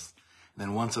ourselves. And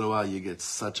then once in a while, you get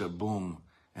such a boom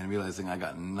and realizing I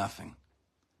got nothing.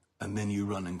 And then you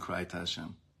run and cry to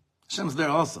Hashem. Hashem's there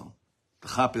also. The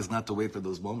chap is not to wait for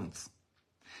those moments.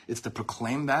 It's to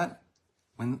proclaim that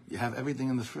when you have everything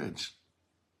in the fridge.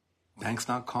 Bank's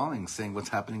not calling, saying what's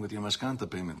happening with your mashkanta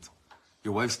payment.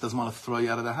 Your wife doesn't want to throw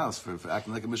you out of the house for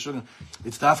acting like a meshugah.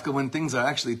 It's dafka when things are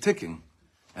actually ticking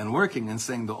and working and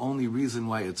saying the only reason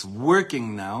why it's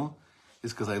working now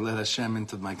is because I let Hashem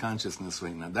into my consciousness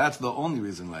right now. That's the only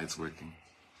reason why it's working.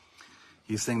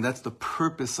 He's saying that's the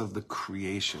purpose of the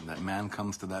creation, that man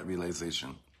comes to that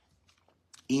realization.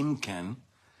 Imken,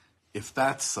 if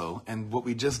that's so, and what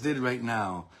we just did right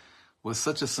now was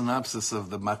such a synopsis of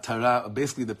the matara,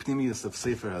 basically the pnimius of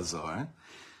Sefer HaZohar.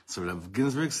 So Rav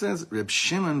Ginsburg says, Rebbe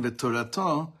Shimon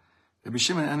v'torato, Rebbe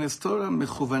Shimon and his Torah,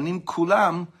 mechuvanim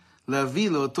kulam להביא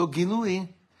לאותו גילוי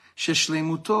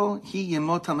ששלמותו היא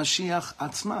ימות המשיח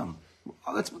עצמם.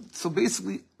 So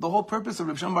basically, the whole purpose of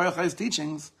Rebbe Shimon Bar Yochai's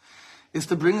teachings is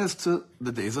to bring us to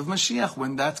the days of Mashiach,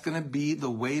 when that's going to be the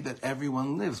way that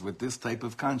everyone lives, with this type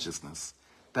of consciousness.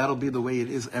 That'll be the way it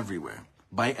is everywhere,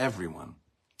 by everyone,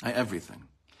 by everything.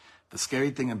 The scary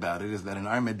thing about it is that in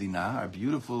our Medina, our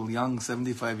beautiful, young,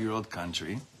 75-year-old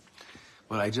country,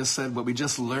 what we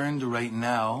just learned right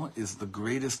now is the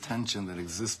greatest tension that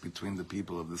exists between the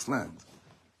people of this land.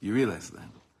 You realize that?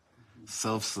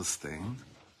 Self-sustained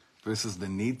versus the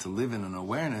need to live in an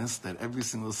awareness that every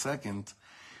single second,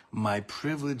 my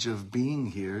privilege of being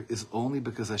here is only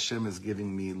because Hashem is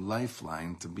giving me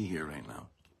lifeline to be here right now.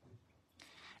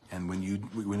 And when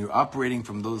you're operating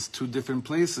from those two different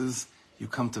places, you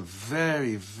come to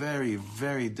very, very,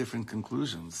 very different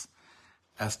conclusions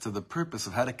as to the purpose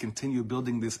of how to continue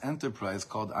building this enterprise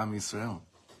called Am Yisrael,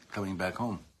 coming back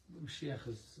home. Mashiach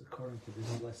is, according to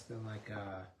this, less than like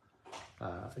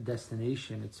a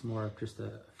destination. It's more of just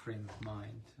a frame of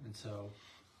mind. And so,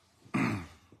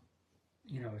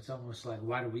 it's almost like,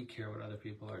 why do we care what other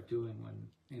people are doing when,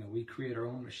 we create our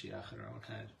own Mashiach in our own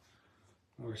head?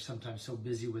 We're sometimes so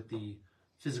busy with the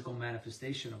physical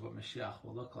manifestation of what Mashiach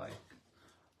will look like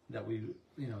that we,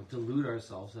 delude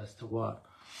ourselves as to what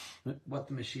the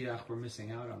Mashiach we're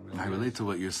missing out on. Really I relate to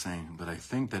what you're saying, but I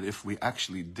think that if we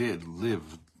actually did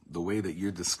live the way that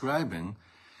you're describing,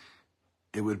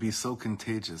 it would be so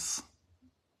contagious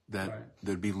that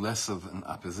there'd be less of an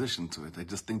opposition to it. I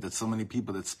just think that so many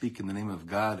people that speak in the name of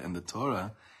God and the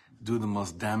Torah do the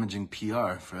most damaging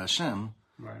PR for Hashem,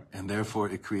 and therefore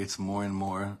it creates more and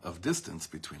more of distance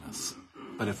between us.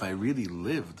 But if I really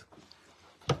lived,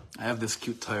 I have this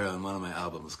cute Torah on one of my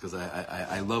albums because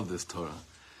I love this Torah.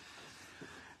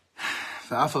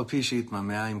 So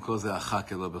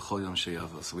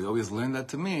we always learn that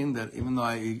to mean that even though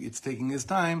it's taking his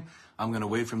time, I'm going to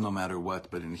wait for him no matter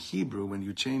what. But in Hebrew, when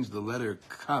you change the letter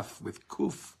kaf with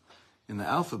kuf in the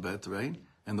alphabet, right,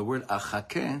 and the word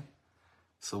achake,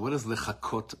 so what does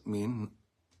lechakot mean?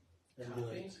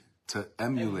 Emulate. To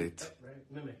emulate,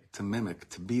 Mimic. to mimic,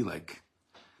 to be like.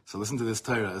 So listen to this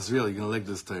Torah. It's real. You're going to like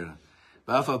this Torah.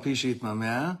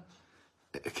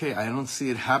 Okay, I don't see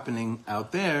it happening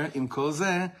out there. Im kol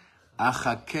zeh,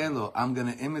 achakelo. I'm going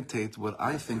to imitate what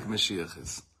I think Mashiach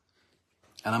is.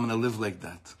 And I'm going to live like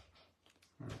that.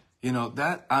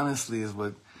 That honestly is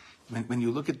what, when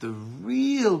you look at the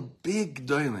real big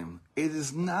doilim, it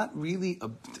is not really,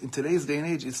 in today's day and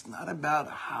age, it's not about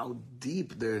how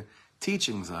deep their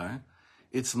teachings are.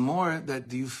 It's more that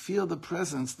do you feel the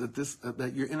presence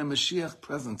that you're in a Mashiach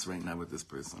presence right now with this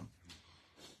person?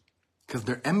 Because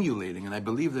they're emulating, and I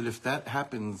believe that if that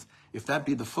happens, if that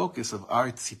be the focus of our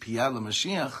tzipiyah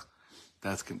Mashiach,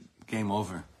 that's game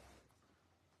over.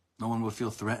 No one will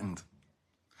feel threatened.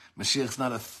 Mashiach's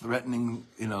not a threatening,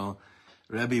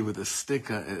 Rebbe with a stick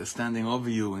standing over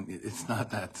you, and it's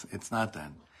not that. It's not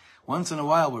that. Once in a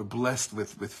while, we're blessed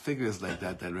with figures like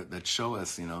that show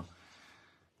us,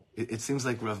 It seems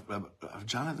like Rav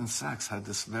Jonathan Sachs had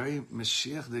this very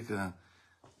Mashiach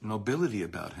nobility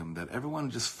about him that everyone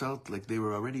just felt like they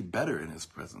were already better in his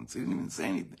presence. He didn't even say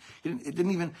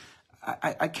anything.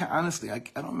 I can't, honestly, I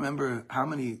don't remember how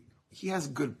many, he has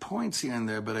good points here and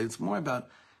there, but it's more about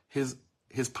his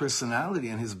personality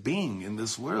and his being in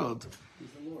this world. He's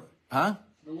the Lord. Huh?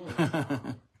 The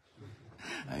Lord.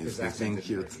 His accent didn't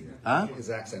cute. hurt either. Huh? His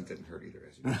accent didn't hurt either.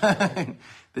 As you know.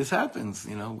 This happens,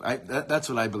 that's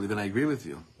what I believe, and I agree with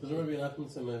you.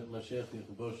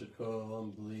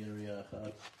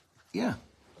 Yeah.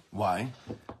 Why?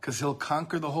 Because he'll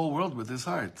conquer the whole world with his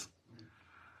heart.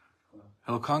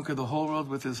 He'll conquer the whole world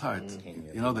with his heart.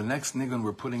 The next nigun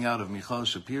we're putting out of Michal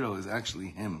Shapiro is actually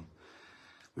him.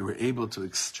 We were able to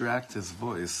extract his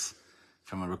voice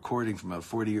from a recording from about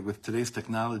 40 years. With today's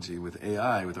technology, with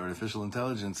AI, with artificial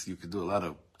intelligence, you could do a lot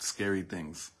of scary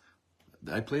things.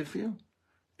 Did I play it for you?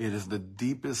 It is the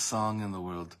deepest song in the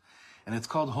world. And it's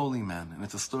called Holy Man. And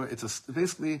it's a story,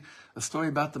 basically a story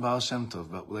about the Baal Shem Tov,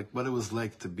 about like what it was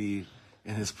like to be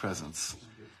in his presence.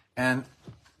 And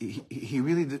he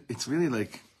really did, it's really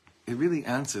like, it really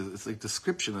answers. It's like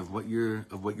description of what you're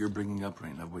bringing up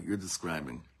right now, of what you're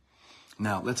describing.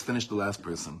 Now let's finish the last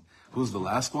person. Who's the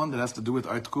last one that has to do with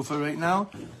our tkufa right now?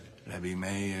 Rebbe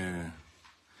Meir.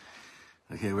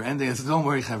 Okay, we're ending. So don't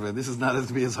worry, Chavra. This is not going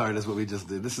to be as hard as what we just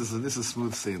did. This is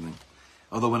smooth sailing.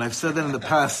 Although when I've said that in the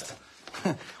past,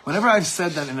 whenever I've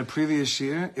said that in a previous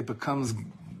year, it becomes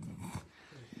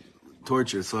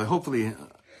torture. So hopefully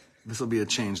this will be a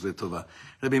change, L'tova.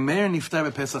 Rebbe Meir niftar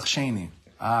bePesach Sheni.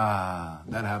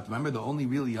 That happened. Remember, the only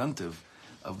real yontiv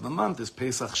of the month is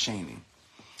Pesach Sheni,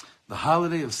 the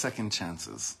holiday of second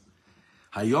chances.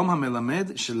 Hayom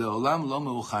HaMelamed Sheleolam Lo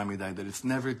Meuchar Midai, that it's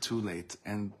never too late.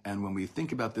 And when we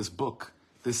think about this book,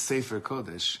 this Sefer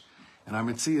Kodesh, and our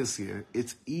Metzias here,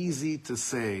 it's easy to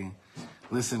say,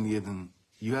 listen, Yidden,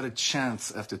 you had a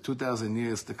chance after 2,000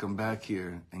 years to come back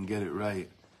here and get it right.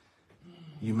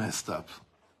 You messed up,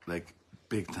 like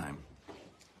big time.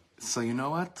 So you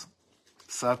know what?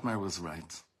 Satmar was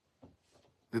right.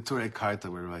 The Turei Karta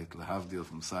were right, Lahavdil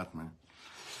from Satmar.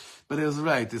 But it was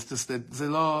right. It's just that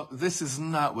this is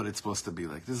not what it's supposed to be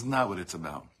like. This is not what it's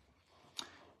about.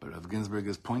 But Rav Ginsburg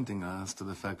is pointing us to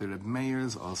the fact that Reb Meir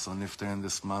is also niftar in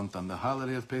this month on the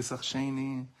holiday of Pesach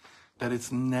Sheni, that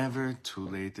it's never too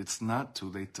late. It's not too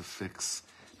late to fix.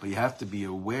 But you have to be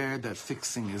aware that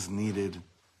fixing is needed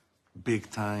big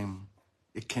time.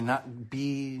 It cannot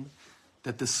be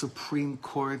that the Supreme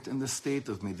Court in the state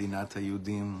of Medina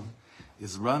Yudim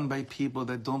is run by people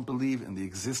that don't believe in the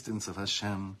existence of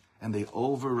Hashem, and they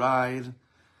override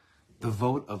the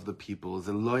vote of the people.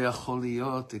 The lo yachol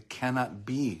liyot, it cannot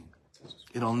be.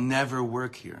 It'll never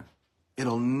work here.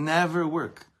 It'll never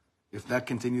work if that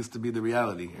continues to be the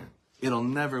reality here. It'll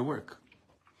never work.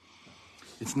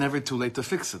 It's never too late to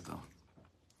fix it, though.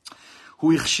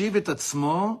 Hu ichshiv et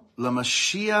atzmo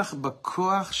lamashiach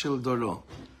b'koach shel doro.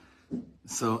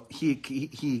 So he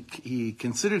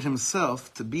considered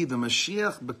himself to be the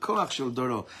Mashiach b'koach shel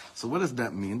doro. So what does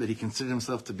that mean? That he considered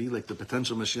himself to be like the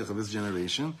potential Mashiach of his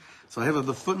generation? So I have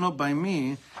the footnote by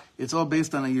me. It's all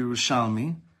based on a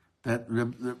Yerushalmi, that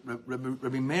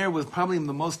Rebbe Meir was probably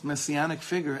the most messianic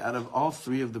figure out of all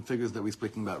three of the figures that we're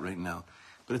speaking about right now.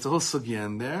 But it's a whole sugya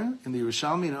in there, in the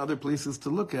Yerushalmi and other places, to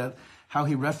look at how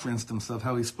he referenced himself,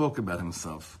 how he spoke about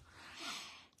himself.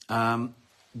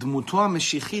 דמותו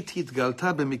המשיחית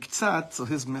התגלתה במקצת, so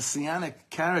his messianic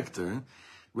character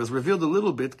was revealed a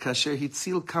little bit כאשר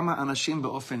הציל כמה אנשים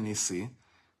באופן ניסי.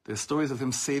 There's stories of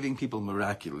him saving people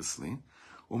miraculously.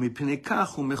 ומפני כך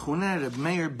הוא מכונה רב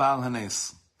מאיר בעל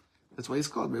הנס. That's why he's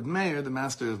called Reb Meir, the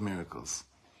master of miracles.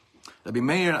 Rabbi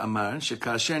Meir אמר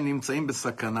שכאשר נמצאים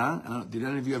בסכנה, did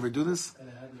any of you ever do this?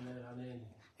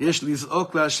 יש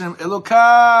לזעוק להשם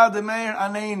אלוקה דמאיר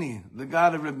ענני. The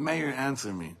God of Reb Meir,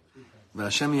 answer me.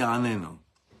 והשם יעננו.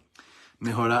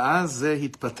 מהוראה זה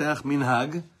התפתח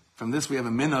מנהג, from this we have a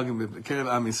minhag בקרב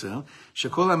עם ישראל,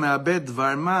 שכל המאבד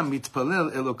דבר מה מתפלל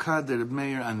אלוקה דרב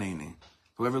מאיר ענני.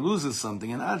 Whoever loses something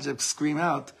in Egypt, scream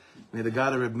out, may the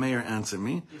God of Reb Meir answer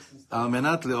me, על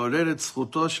מנת לעורר את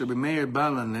זכותו של רב מאיר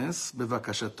בעל הנס,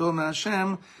 בבקשתו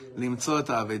מהשם, למצוא את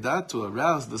האבדה, to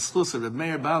arouse the זכות of Reb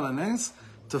Meir בעל הנס,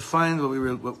 to find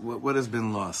what has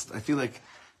been lost. I feel like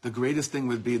the greatest thing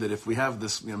would be that if we have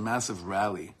this massive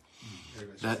rally,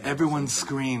 that everyone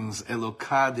screams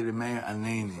Elokah de Meir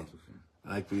Aneni,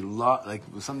 like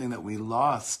something that we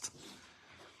lost.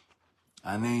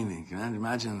 Aneni. Can you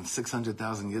imagine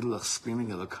 600,000 Yidlach screaming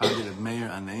Elokah de Meir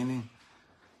Aneni?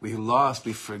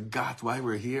 We forgot why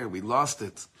we're here. We lost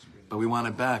it, but we want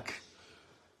it back.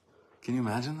 Can you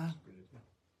imagine that?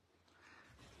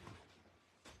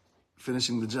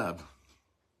 Finishing the job.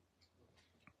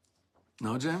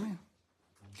 No, Jeremy?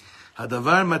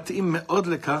 הדבר מתאים מאוד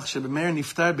לכך שבמאיר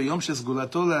נפטר ביום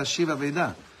שסגולתו להשיב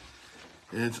אבדה.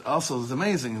 It's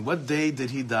amazing. What day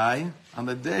did he die? On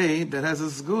the day that has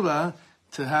a sgula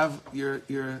to have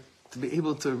to be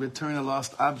able to return a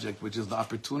lost object, which is the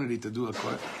opportunity to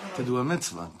do a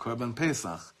mitzvah, Korban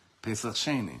Pesach, Pesach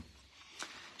Sheni.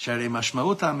 שהרי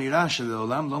משמעות האמירה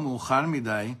שלעולם לא מאוחר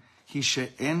מדי היא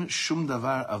שאין שום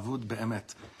דבר אבוד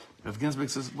באמת. Rav Ginsburg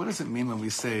says, what does it mean when we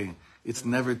say it's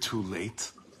never too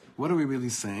late? What are we really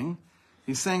saying?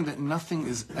 He's saying that nothing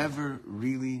is ever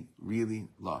really, really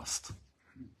lost.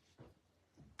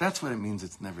 That's what it means,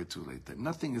 it's never too late. That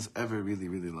nothing is ever really,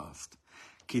 really lost.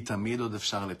 כי תמיד עוד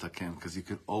אפשר לתקן, because you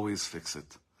could always fix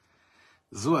it.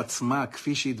 זו עצמה,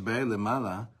 כפי שהתבהר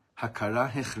למעלה, הכרה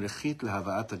הכרחית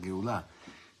להבאת הגאולה.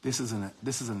 This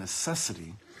is a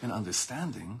necessity, an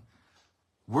understanding,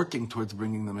 working towards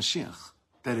bringing the Mashiach.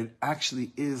 That it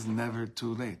actually is never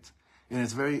too late. And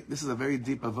this is a very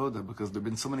deep avoda, because there have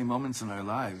been so many moments in our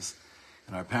lives,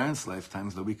 in our parents'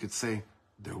 lifetimes, that we could say,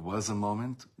 there was a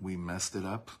moment, we messed it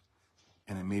up,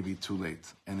 and it may be too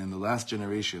late. And in the last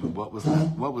generation, what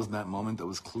was that moment that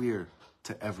was clear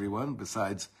to everyone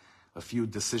besides a few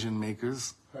decision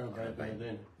makers?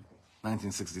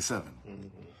 1967. Mm-hmm.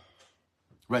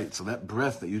 Right, so that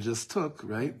breath that you just took,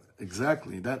 right?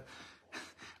 Exactly. That,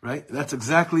 right? That's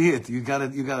exactly it. You got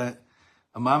a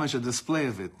mamish, a display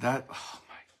of it. That, oh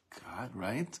my God,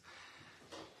 right?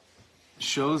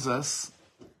 Shows us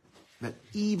that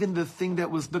even the thing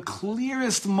that was the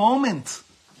clearest moment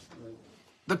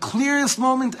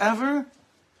ever,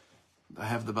 I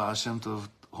have the Baal Shem Tov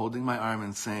holding my arm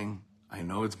and saying, I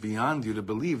know it's beyond you to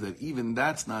believe that even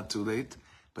that's not too late,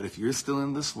 but if you're still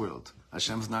in this world,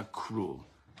 Hashem's not cruel.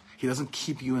 He doesn't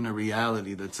keep you in a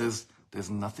reality that says there's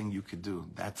nothing you could do.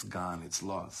 That's gone. It's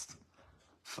lost.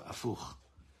 Afuch.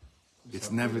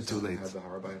 It's never too late. You just haven't had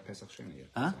the Harabaya Pesach Sheni yet.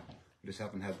 Huh? You just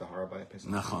haven't had the Harabaya Pesach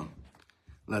Sheni. נכון.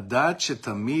 לדעת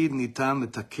שתמיד ניתן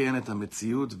לתקן את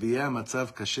המציאות ויהיה המצב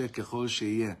קשה ככל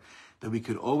שיהיה. That we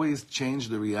could always change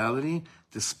the reality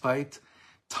despite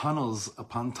tunnels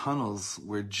upon tunnels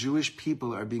where Jewish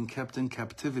people are being kept in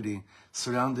captivity,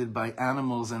 surrounded by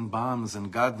animals and bombs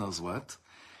and God knows what.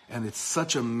 And it's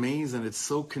such a maze and it's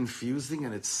so confusing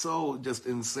and it's so just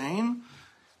insane.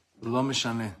 לא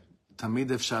משנה.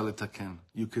 תמיד אפשר לתקן.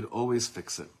 You could always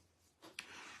fix it.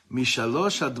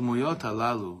 משלוש הדמויות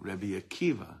הללו, רבי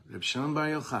עקיבא, רבי שמעון בר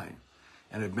יוחאי,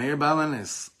 and רבי מאיר בעל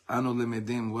הנס, אנו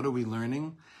למדים, what are we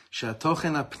learning?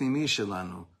 שהתוכן הפנימי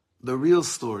שלנו, the real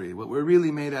story, what we're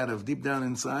really made out of deep down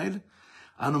inside,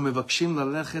 אנו מבקשים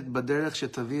ללכת בדרך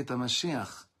שתביא את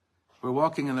המשיח. We're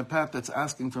walking in a path that's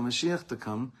asking for Mashiach to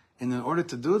come, and in order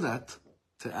to do that,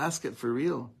 to ask it for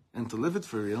real, and to live it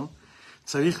for real,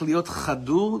 צריך להיות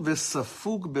חדור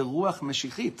וספוג ברוח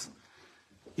משיחית.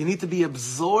 You need to be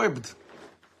absorbed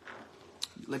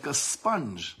like a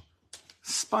sponge.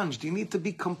 You need to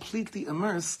be completely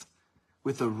immersed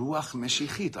with a ruach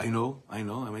meshichit. I know. I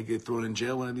may get thrown in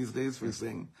jail one of these days for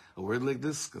saying a word like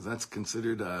this, because that's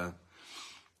considered a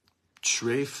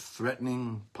treif,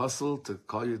 threatening puzzle to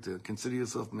consider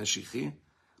yourself meshichi.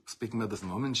 Speaking about this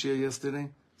moment shir yesterday,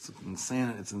 it's insane.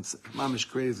 It's mamish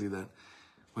crazy that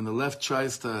when the left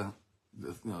tries to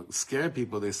scare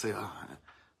people, they say, a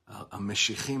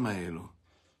meshichim ha'elu.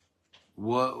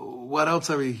 What else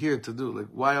are we here to do? Like,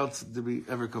 why else did we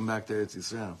ever come back to Eretz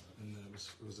Yisrael? And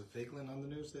it was a Fakelin on the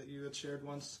news that you had shared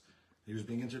once. He was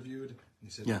being interviewed, and he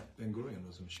said Ben Gurion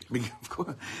was a Mashiach. Of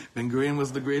course. Ben Gurion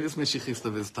was the greatest Mashiachist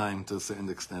of his time to a certain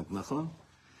extent. Nachon?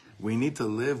 We need to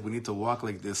live, we need to walk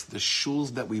like this. The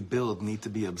shuls that we build need to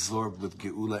be absorbed with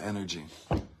Geula energy.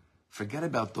 Forget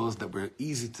about those that were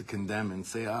easy to condemn and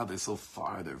say, they're so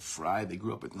far, they're fried, they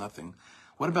grew up with nothing.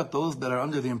 What about those that are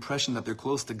under the impression that they're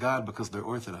close to God because they're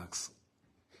Orthodox?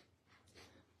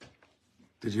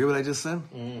 Did you hear what I just said?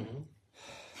 Mm-hmm.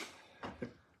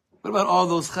 What about all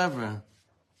those chevra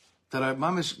that are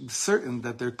mamish certain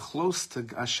that they're close to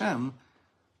Hashem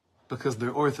because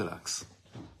they're Orthodox?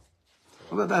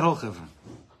 What about that whole chevra?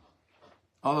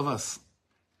 All of us.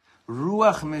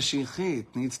 Ruach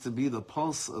Meshichit needs to be the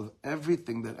pulse of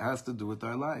everything that has to do with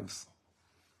our lives.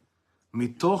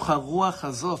 Mitoch haruach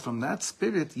hazo, from that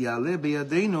spirit, ya'aleh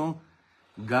beyadenu,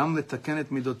 gam letaken et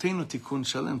midotenu tikun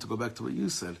shalem, to go back to what you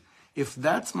said. If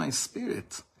that's my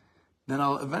spirit, then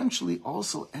I'll eventually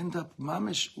also end up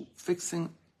mamish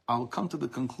I'll come to the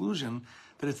conclusion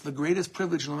that it's the greatest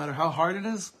privilege, no matter how hard it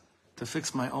is, to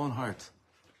fix my own heart.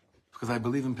 Because I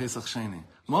believe in Pesach Sheni.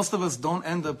 Most of us don't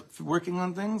end up working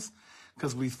on things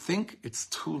because we think it's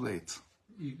too late.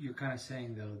 You're kind of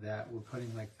saying, though, that we're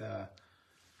putting like the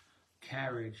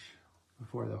carriage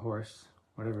before the horse,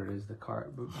 whatever it is, the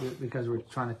cart, because we're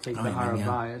trying to take the higher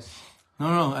bias.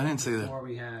 No, I didn't say that. Or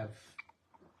we have,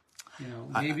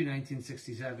 maybe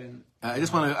 1967.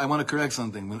 I want to correct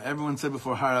something. When everyone said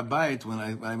before Harabait, when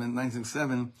I meant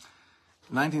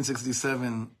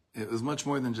 1967, it was much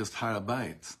more than just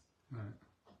Harabait. Right.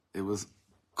 It was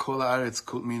Kol Haaretz,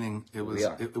 meaning it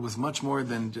was much more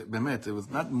than Bemet. It was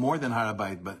not more than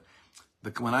Harabait, but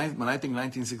when I think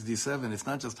 1967, it's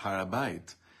not just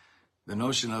Harabait. The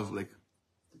notion of like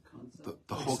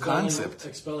the whole concept,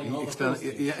 expelling all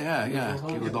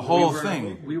the the whole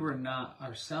thing. We were not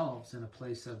ourselves in a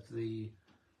place of the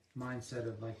mindset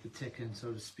of like the tikkun,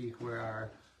 so to speak, where our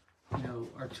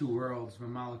two worlds,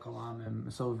 Ramal Kalam and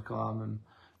Masov Kalam, and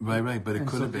right, but it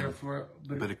could have been.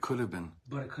 But it could have been.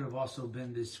 But it could have also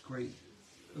been this great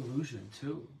illusion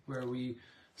too, where we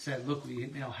said, "Look, we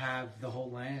now have the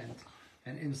whole land,"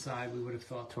 and inside we would have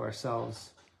thought to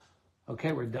ourselves,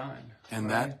 "Okay, we're done." And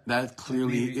right? that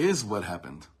clearly is what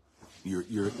happened.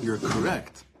 You're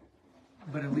correct.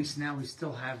 But at least now we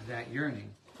still have that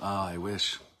yearning. Oh, I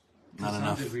wish. Not some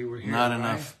enough. degree we're here, Not right?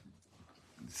 enough.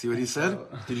 See what he said?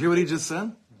 Did you hear what he just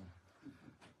said?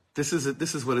 This is it.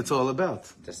 This is what it's all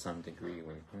about. To some degree.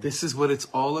 This is what it's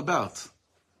all about.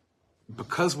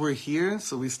 Because we're here,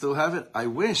 so we still have it. I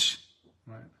wish.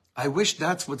 Right. I wish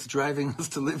that's what's driving us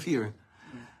to live here.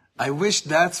 I wish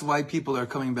that's why people are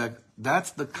coming back.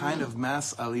 That's the kind of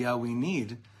mass aliyah we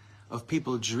need, of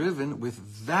people driven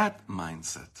with that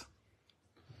mindset.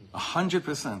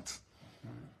 100%.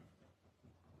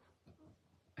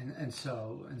 And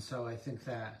so I think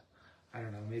that, I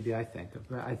don't know, maybe I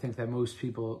think that most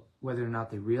people, whether or not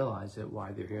they realize it,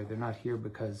 why they're not here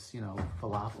because,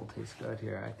 falafel tastes good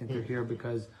here. I think they're here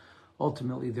because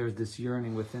ultimately there's this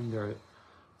yearning within their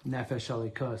nefesh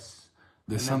alikus.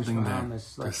 There's something there.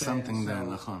 There's something there,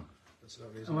 Nachon.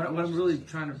 And what I'm really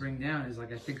trying to bring down is, I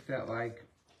think that,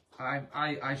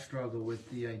 I struggle with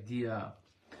the idea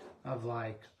of,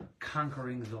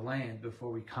 conquering the land before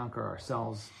we conquer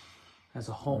ourselves as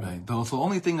a whole. Right. The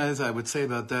only thing I would say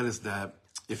about that is that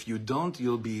if you don't,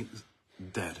 you'll be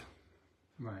dead.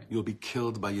 Right. You'll be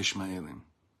killed by Yishmaelim.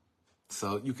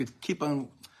 So you could keep on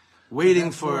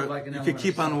waiting for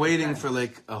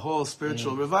a whole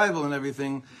spiritual revival and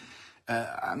everything.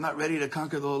 I'm not ready to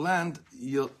conquer the whole land.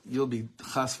 You'll be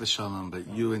chas v'shalom, but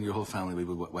you and your whole family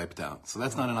will be wiped out. So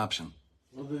that's not an option.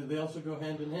 Well, they also go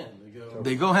hand in hand.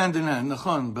 They go hand in hand,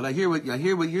 nachon. But I hear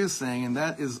what you're saying, and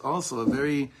that is also a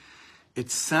very. It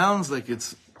sounds like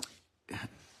it's.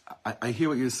 I hear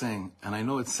what you're saying, and I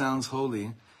know it sounds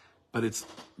holy, but it's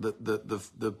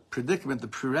the predicament, the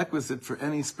prerequisite for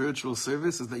any spiritual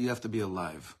service is that you have to be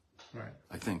alive. Right.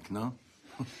 I think no.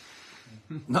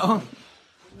 No.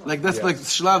 That's like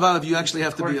Shlav Aleph, you actually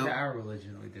have to be... According to our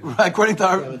religion, we do. Right, according to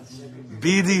our...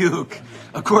 Bidiyuk.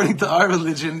 According to our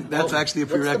religion, that's actually a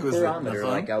prerequisite. What's the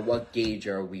barometer? At what gauge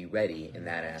are we ready in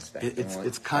that aspect?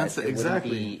 It's constant,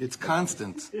 exactly. It's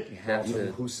constant. You have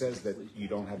to... Who says that you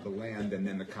don't have the land and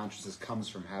then the consciousness comes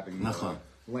from having the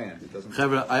land? It doesn't...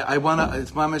 Chavra, I want to...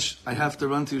 It's mamish, I have to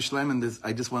run to Yerushalayim, and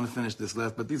I just want to finish this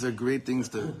last, but these are great things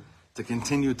to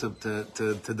continue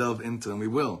to delve into, and we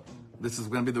will. This is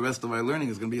going to be the rest of our learning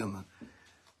is going to be on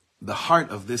the heart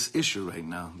of this issue right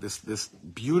now. This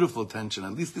beautiful tension.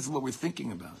 At least this is what we're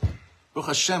thinking about. Baruch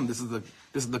Hashem, this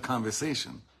is the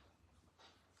conversation.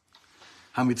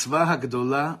 HaMitzvah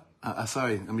HaGedolah,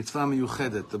 HaMitzvah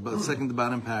MiYuchedet, the second to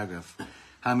bottom paragraph.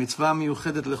 HaMitzvah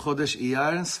MiYuchedet LeChodesh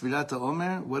Iyar, Sfirat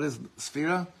HaOmer. What is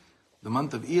Sfira? The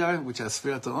month of Iyar, which has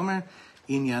Sfirat HaOmer.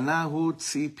 Inyanahu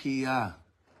Tzipiyah.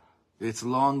 It's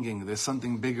longing. There's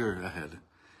something bigger ahead.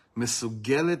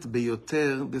 Mesugelet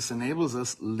beyoter, this enables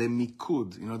us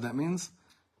lemikud. You know what that means?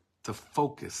 To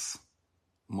focus.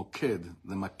 Moked,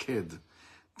 the maked.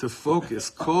 To focus.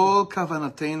 Kol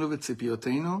kavanatenu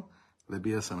v'tzipiyotenu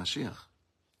lebias HaMashiach.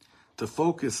 To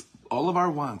focus all of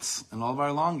our wants and all of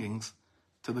our longings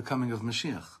to the coming of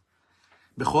Mashiach.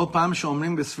 B'chol pam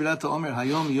she'omrim b'sfirat ha'omer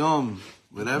hayom yom,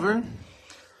 whatever,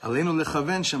 aleinu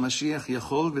lechaven she'Mashiach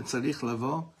yachol v'tzarich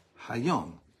lavo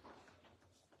hayom.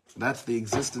 That's the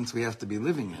existence we have to be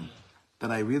living in. That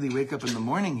I really wake up in the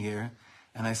morning here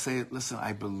and I say, listen,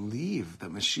 I believe that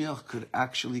Mashiach could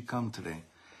actually come today.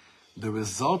 The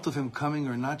result of him coming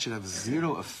or not should have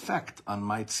zero effect on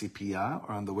my tzipiyah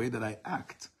or on the way that I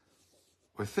act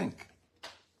or think.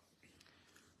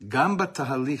 Gam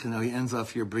b'tahalich, now he ends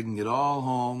off here bringing it all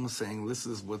home, saying this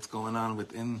is what's going on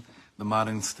within the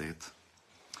modern state.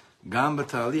 Gam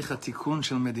b'tahalich hatikun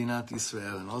shel Medinat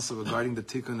Yisrael, and also regarding the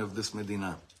tikkun of this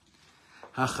Medina.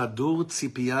 Hachadur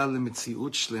tzipiyah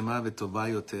lemetziut shlema v'tova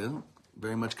yoter,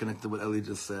 very much connected to what Eli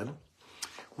just said.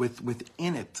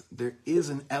 Within it, there is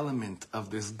an element of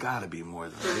there's got to be more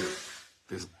than this.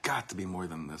 There's got to be more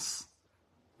than this.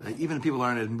 Right? Even if people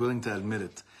aren't willing to admit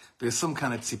it, there's some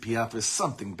kind of tzipiyah, there's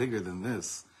something bigger than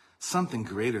this, something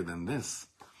greater than this.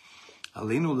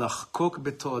 Aleinu lachkok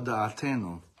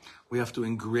b'to'oda'atenu. We have to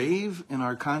engrave in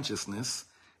our consciousness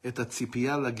et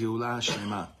tzipiyah la'geula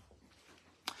ha'shlema.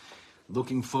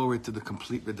 Looking forward to the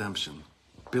complete redemption.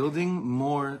 Building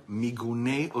more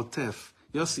migunei otef.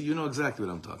 Yossi, you know exactly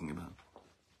what I'm talking about.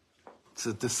 It's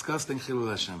a disgusting chilul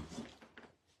Hashem.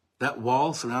 That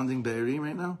wall surrounding Be'eri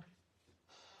right now,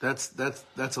 that's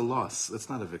a loss. That's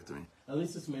not a victory. At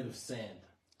least it's made of sand.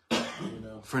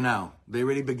 For now. They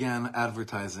already began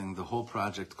advertising the whole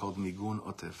project called Migun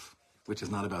Otef, which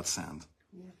is not about sand.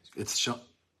 It's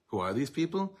who are these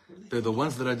people? They're the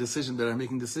ones that are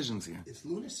making decisions here. It's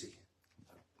lunacy.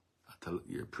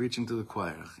 You're preaching to the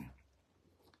choir, Achi.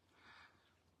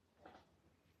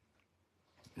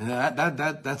 And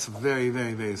that's very,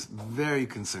 very, very, very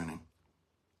concerning.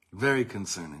 Very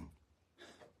concerning.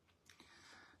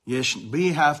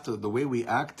 We have to, the way we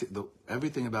act,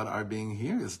 everything about our being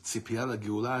here is ציפייה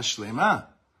לגאולה השלמה.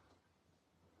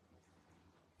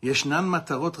 ישנן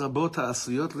מטרות רבות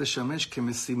העשויות לשמש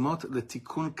כמשימות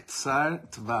לתיקון קצר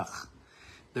טווח.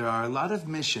 There are a lot of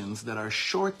missions that are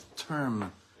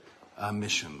short-term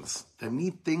missions, that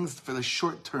need things for the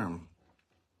short term.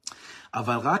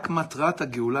 אבל רק מטרת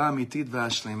הגאולה האמיתית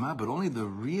והשלמה, but only the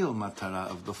real מטרה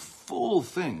of the full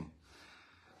thing,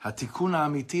 התיקון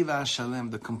האמיתי והשלם,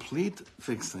 the complete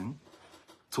fixing,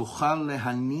 תוכל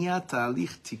להניע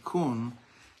תהליך תיקון,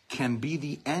 can be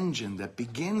the engine that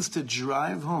begins to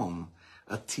drive home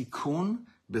a תיקון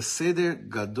בסדר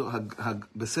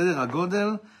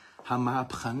הגודל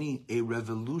המהפכני, a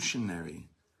revolutionary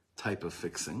type of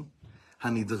fixing,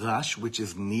 הנדרש, which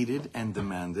is needed and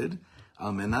demanded,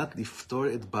 על מנת לפתור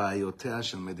את בעיותיה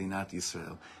של מדינת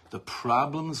ישראל. The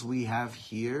problems we have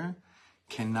here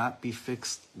cannot be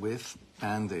fixed with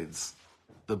Band-Aids.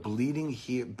 The bleeding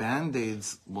here,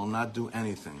 Band-Aids will not do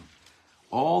anything.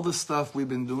 All the stuff we've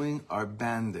been doing are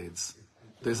Band-Aids.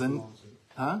 There's an,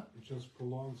 huh? It just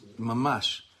prolongs it.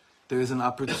 Mamash. There is an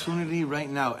opportunity right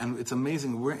now, and it's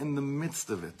amazing, we're in the midst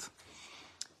of it,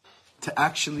 to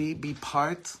actually be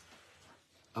part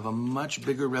of a much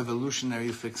bigger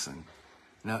revolutionary fixing.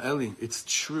 Now, Eli, it's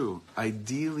true.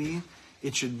 Ideally,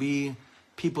 it should be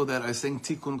people that are saying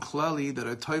tikkun klali, that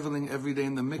are toiveling every day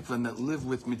in the mikvah, and that live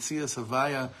with mitzias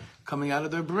havaya coming out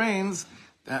of their brains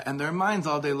and their minds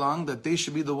all day long, that they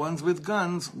should be the ones with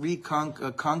guns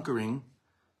conquering,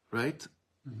 right?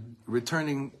 Mm-hmm.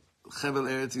 Returning Chevel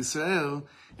Eretz Yisrael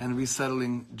and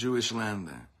resettling Jewish land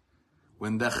there.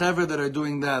 When the Chever that are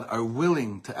doing that are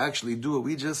willing to actually do what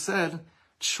we just said,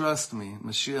 trust me,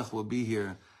 Mashiach will be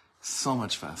here so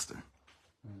much faster.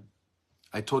 Mm.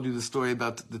 I told you the story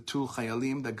about the two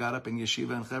Chayalim that got up in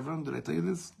Yeshiva in Hebron. Did I tell you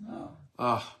this? No.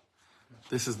 Oh,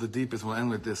 this is the deepest. We'll end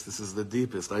with this. This is the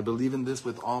deepest. I believe in this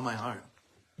with all my heart.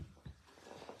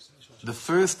 I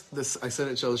said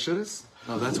it Shalosh Shudas?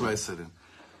 No, that's where I said it.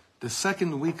 The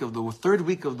third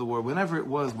week of the war, whenever it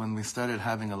was when we started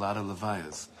having a lot of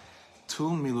levayas,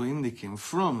 two miluimnikim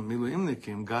from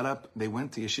miluimnikim got up, they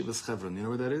went to Yeshiva's Hebron. You know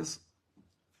where that is?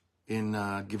 In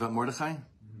Givat Mordechai?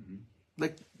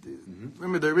 Mm-hmm.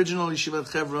 Remember the original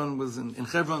Yeshivat Hebron was in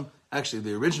Hebron. Actually,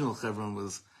 the original Hebron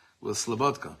was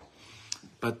Slobodka.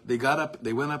 But they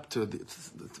went up to the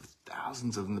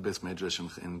thousands of the best medrash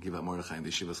in Givat Mordechai in the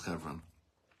Yeshiva's Hebron.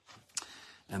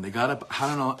 And they got up, I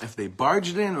don't know if they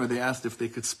barged in or they asked if they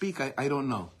could speak, I don't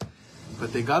know.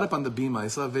 But they got up on the bima, I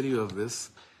saw a video of this,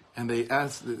 and they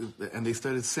asked, and they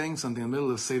started saying something in the middle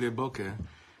of Seder Boker,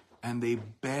 and they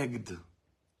begged,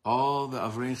 all the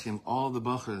Avrechim, all the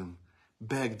Bachrim,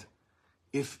 begged,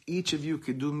 if each of you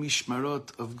could do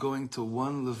mishmarot of going to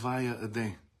one levaya a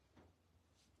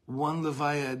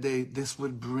day, this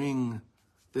would bring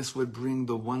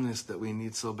the oneness that we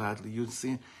need so badly. You'd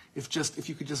see, if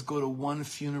you could just go to one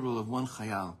funeral of one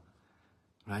chayal,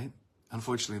 right?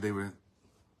 Unfortunately,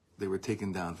 they were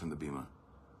taken down from the bima.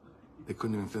 They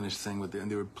couldn't even finish saying what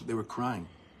and they were crying.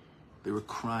 They were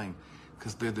crying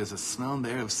because there's a smell in the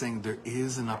air of saying there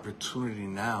is an opportunity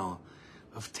now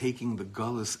of taking the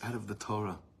gullus out of the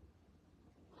Torah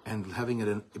and having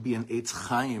it be an Eitz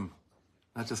Chaim,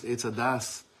 not just Eitz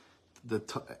Adas.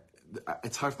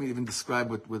 It's hard for me to even describe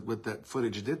what that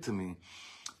footage did to me,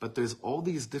 but there's all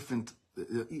these different,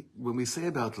 when we say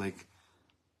about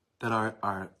that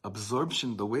our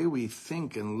absorption, the way we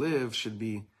think and live should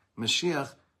be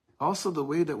Mashiach, also the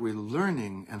way that we're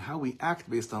learning and how we act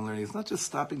based on learning. It's not just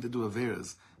stopping to do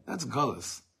Averas. That's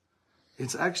Gullus.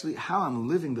 It's actually how I'm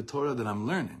living the Torah that I'm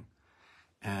learning.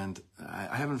 And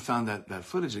I haven't found that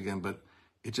footage again, but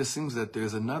it just seems that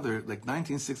there's another,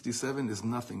 1967 is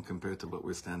nothing compared to what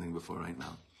we're standing before right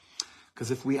now. Because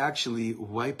if we actually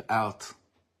wipe out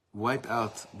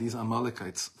these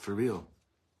Amalekites for real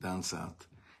down south,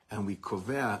 and we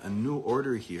kovea a new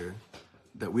order here,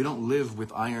 that we don't live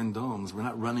with iron domes, we're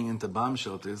not running into bomb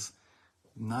shelters,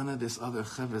 none of this other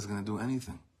chevra is going to do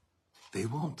anything. They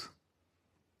won't.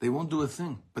 They won't do a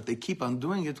thing. But they keep on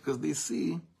doing it because they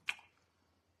see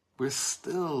we're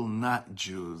still not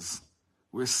Jews.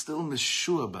 We're still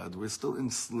mishuabad. We're still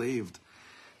enslaved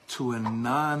to a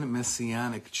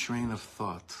non-messianic train of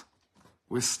thought.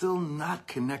 We're still not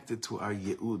connected to our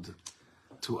ye'ud,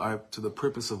 to the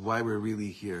purpose of why we're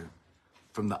really here.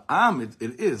 From the Am, it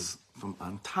is. From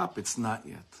on top, it's not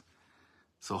yet.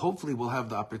 So hopefully we'll have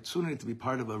the opportunity to be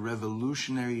part of a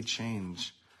revolutionary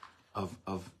change of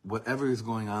whatever is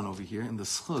going on over here in the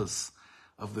schus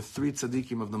of the three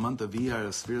tzaddikim of the month of Iyar,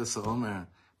 Sfira Sa'omer,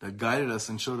 that guided us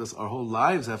and showed us our whole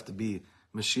lives have to be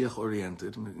Mashiach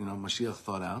oriented, Mashiach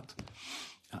thought out.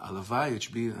 Alavai, it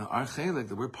should be our chelik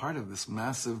that we're part of this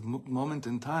massive moment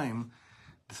in time,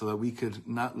 so that we could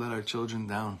not let our children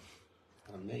down.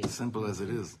 Amazing. As simple as it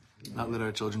is, not let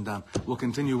our children down. We'll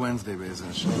continue Wednesday, Be'ez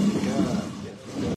Hashem.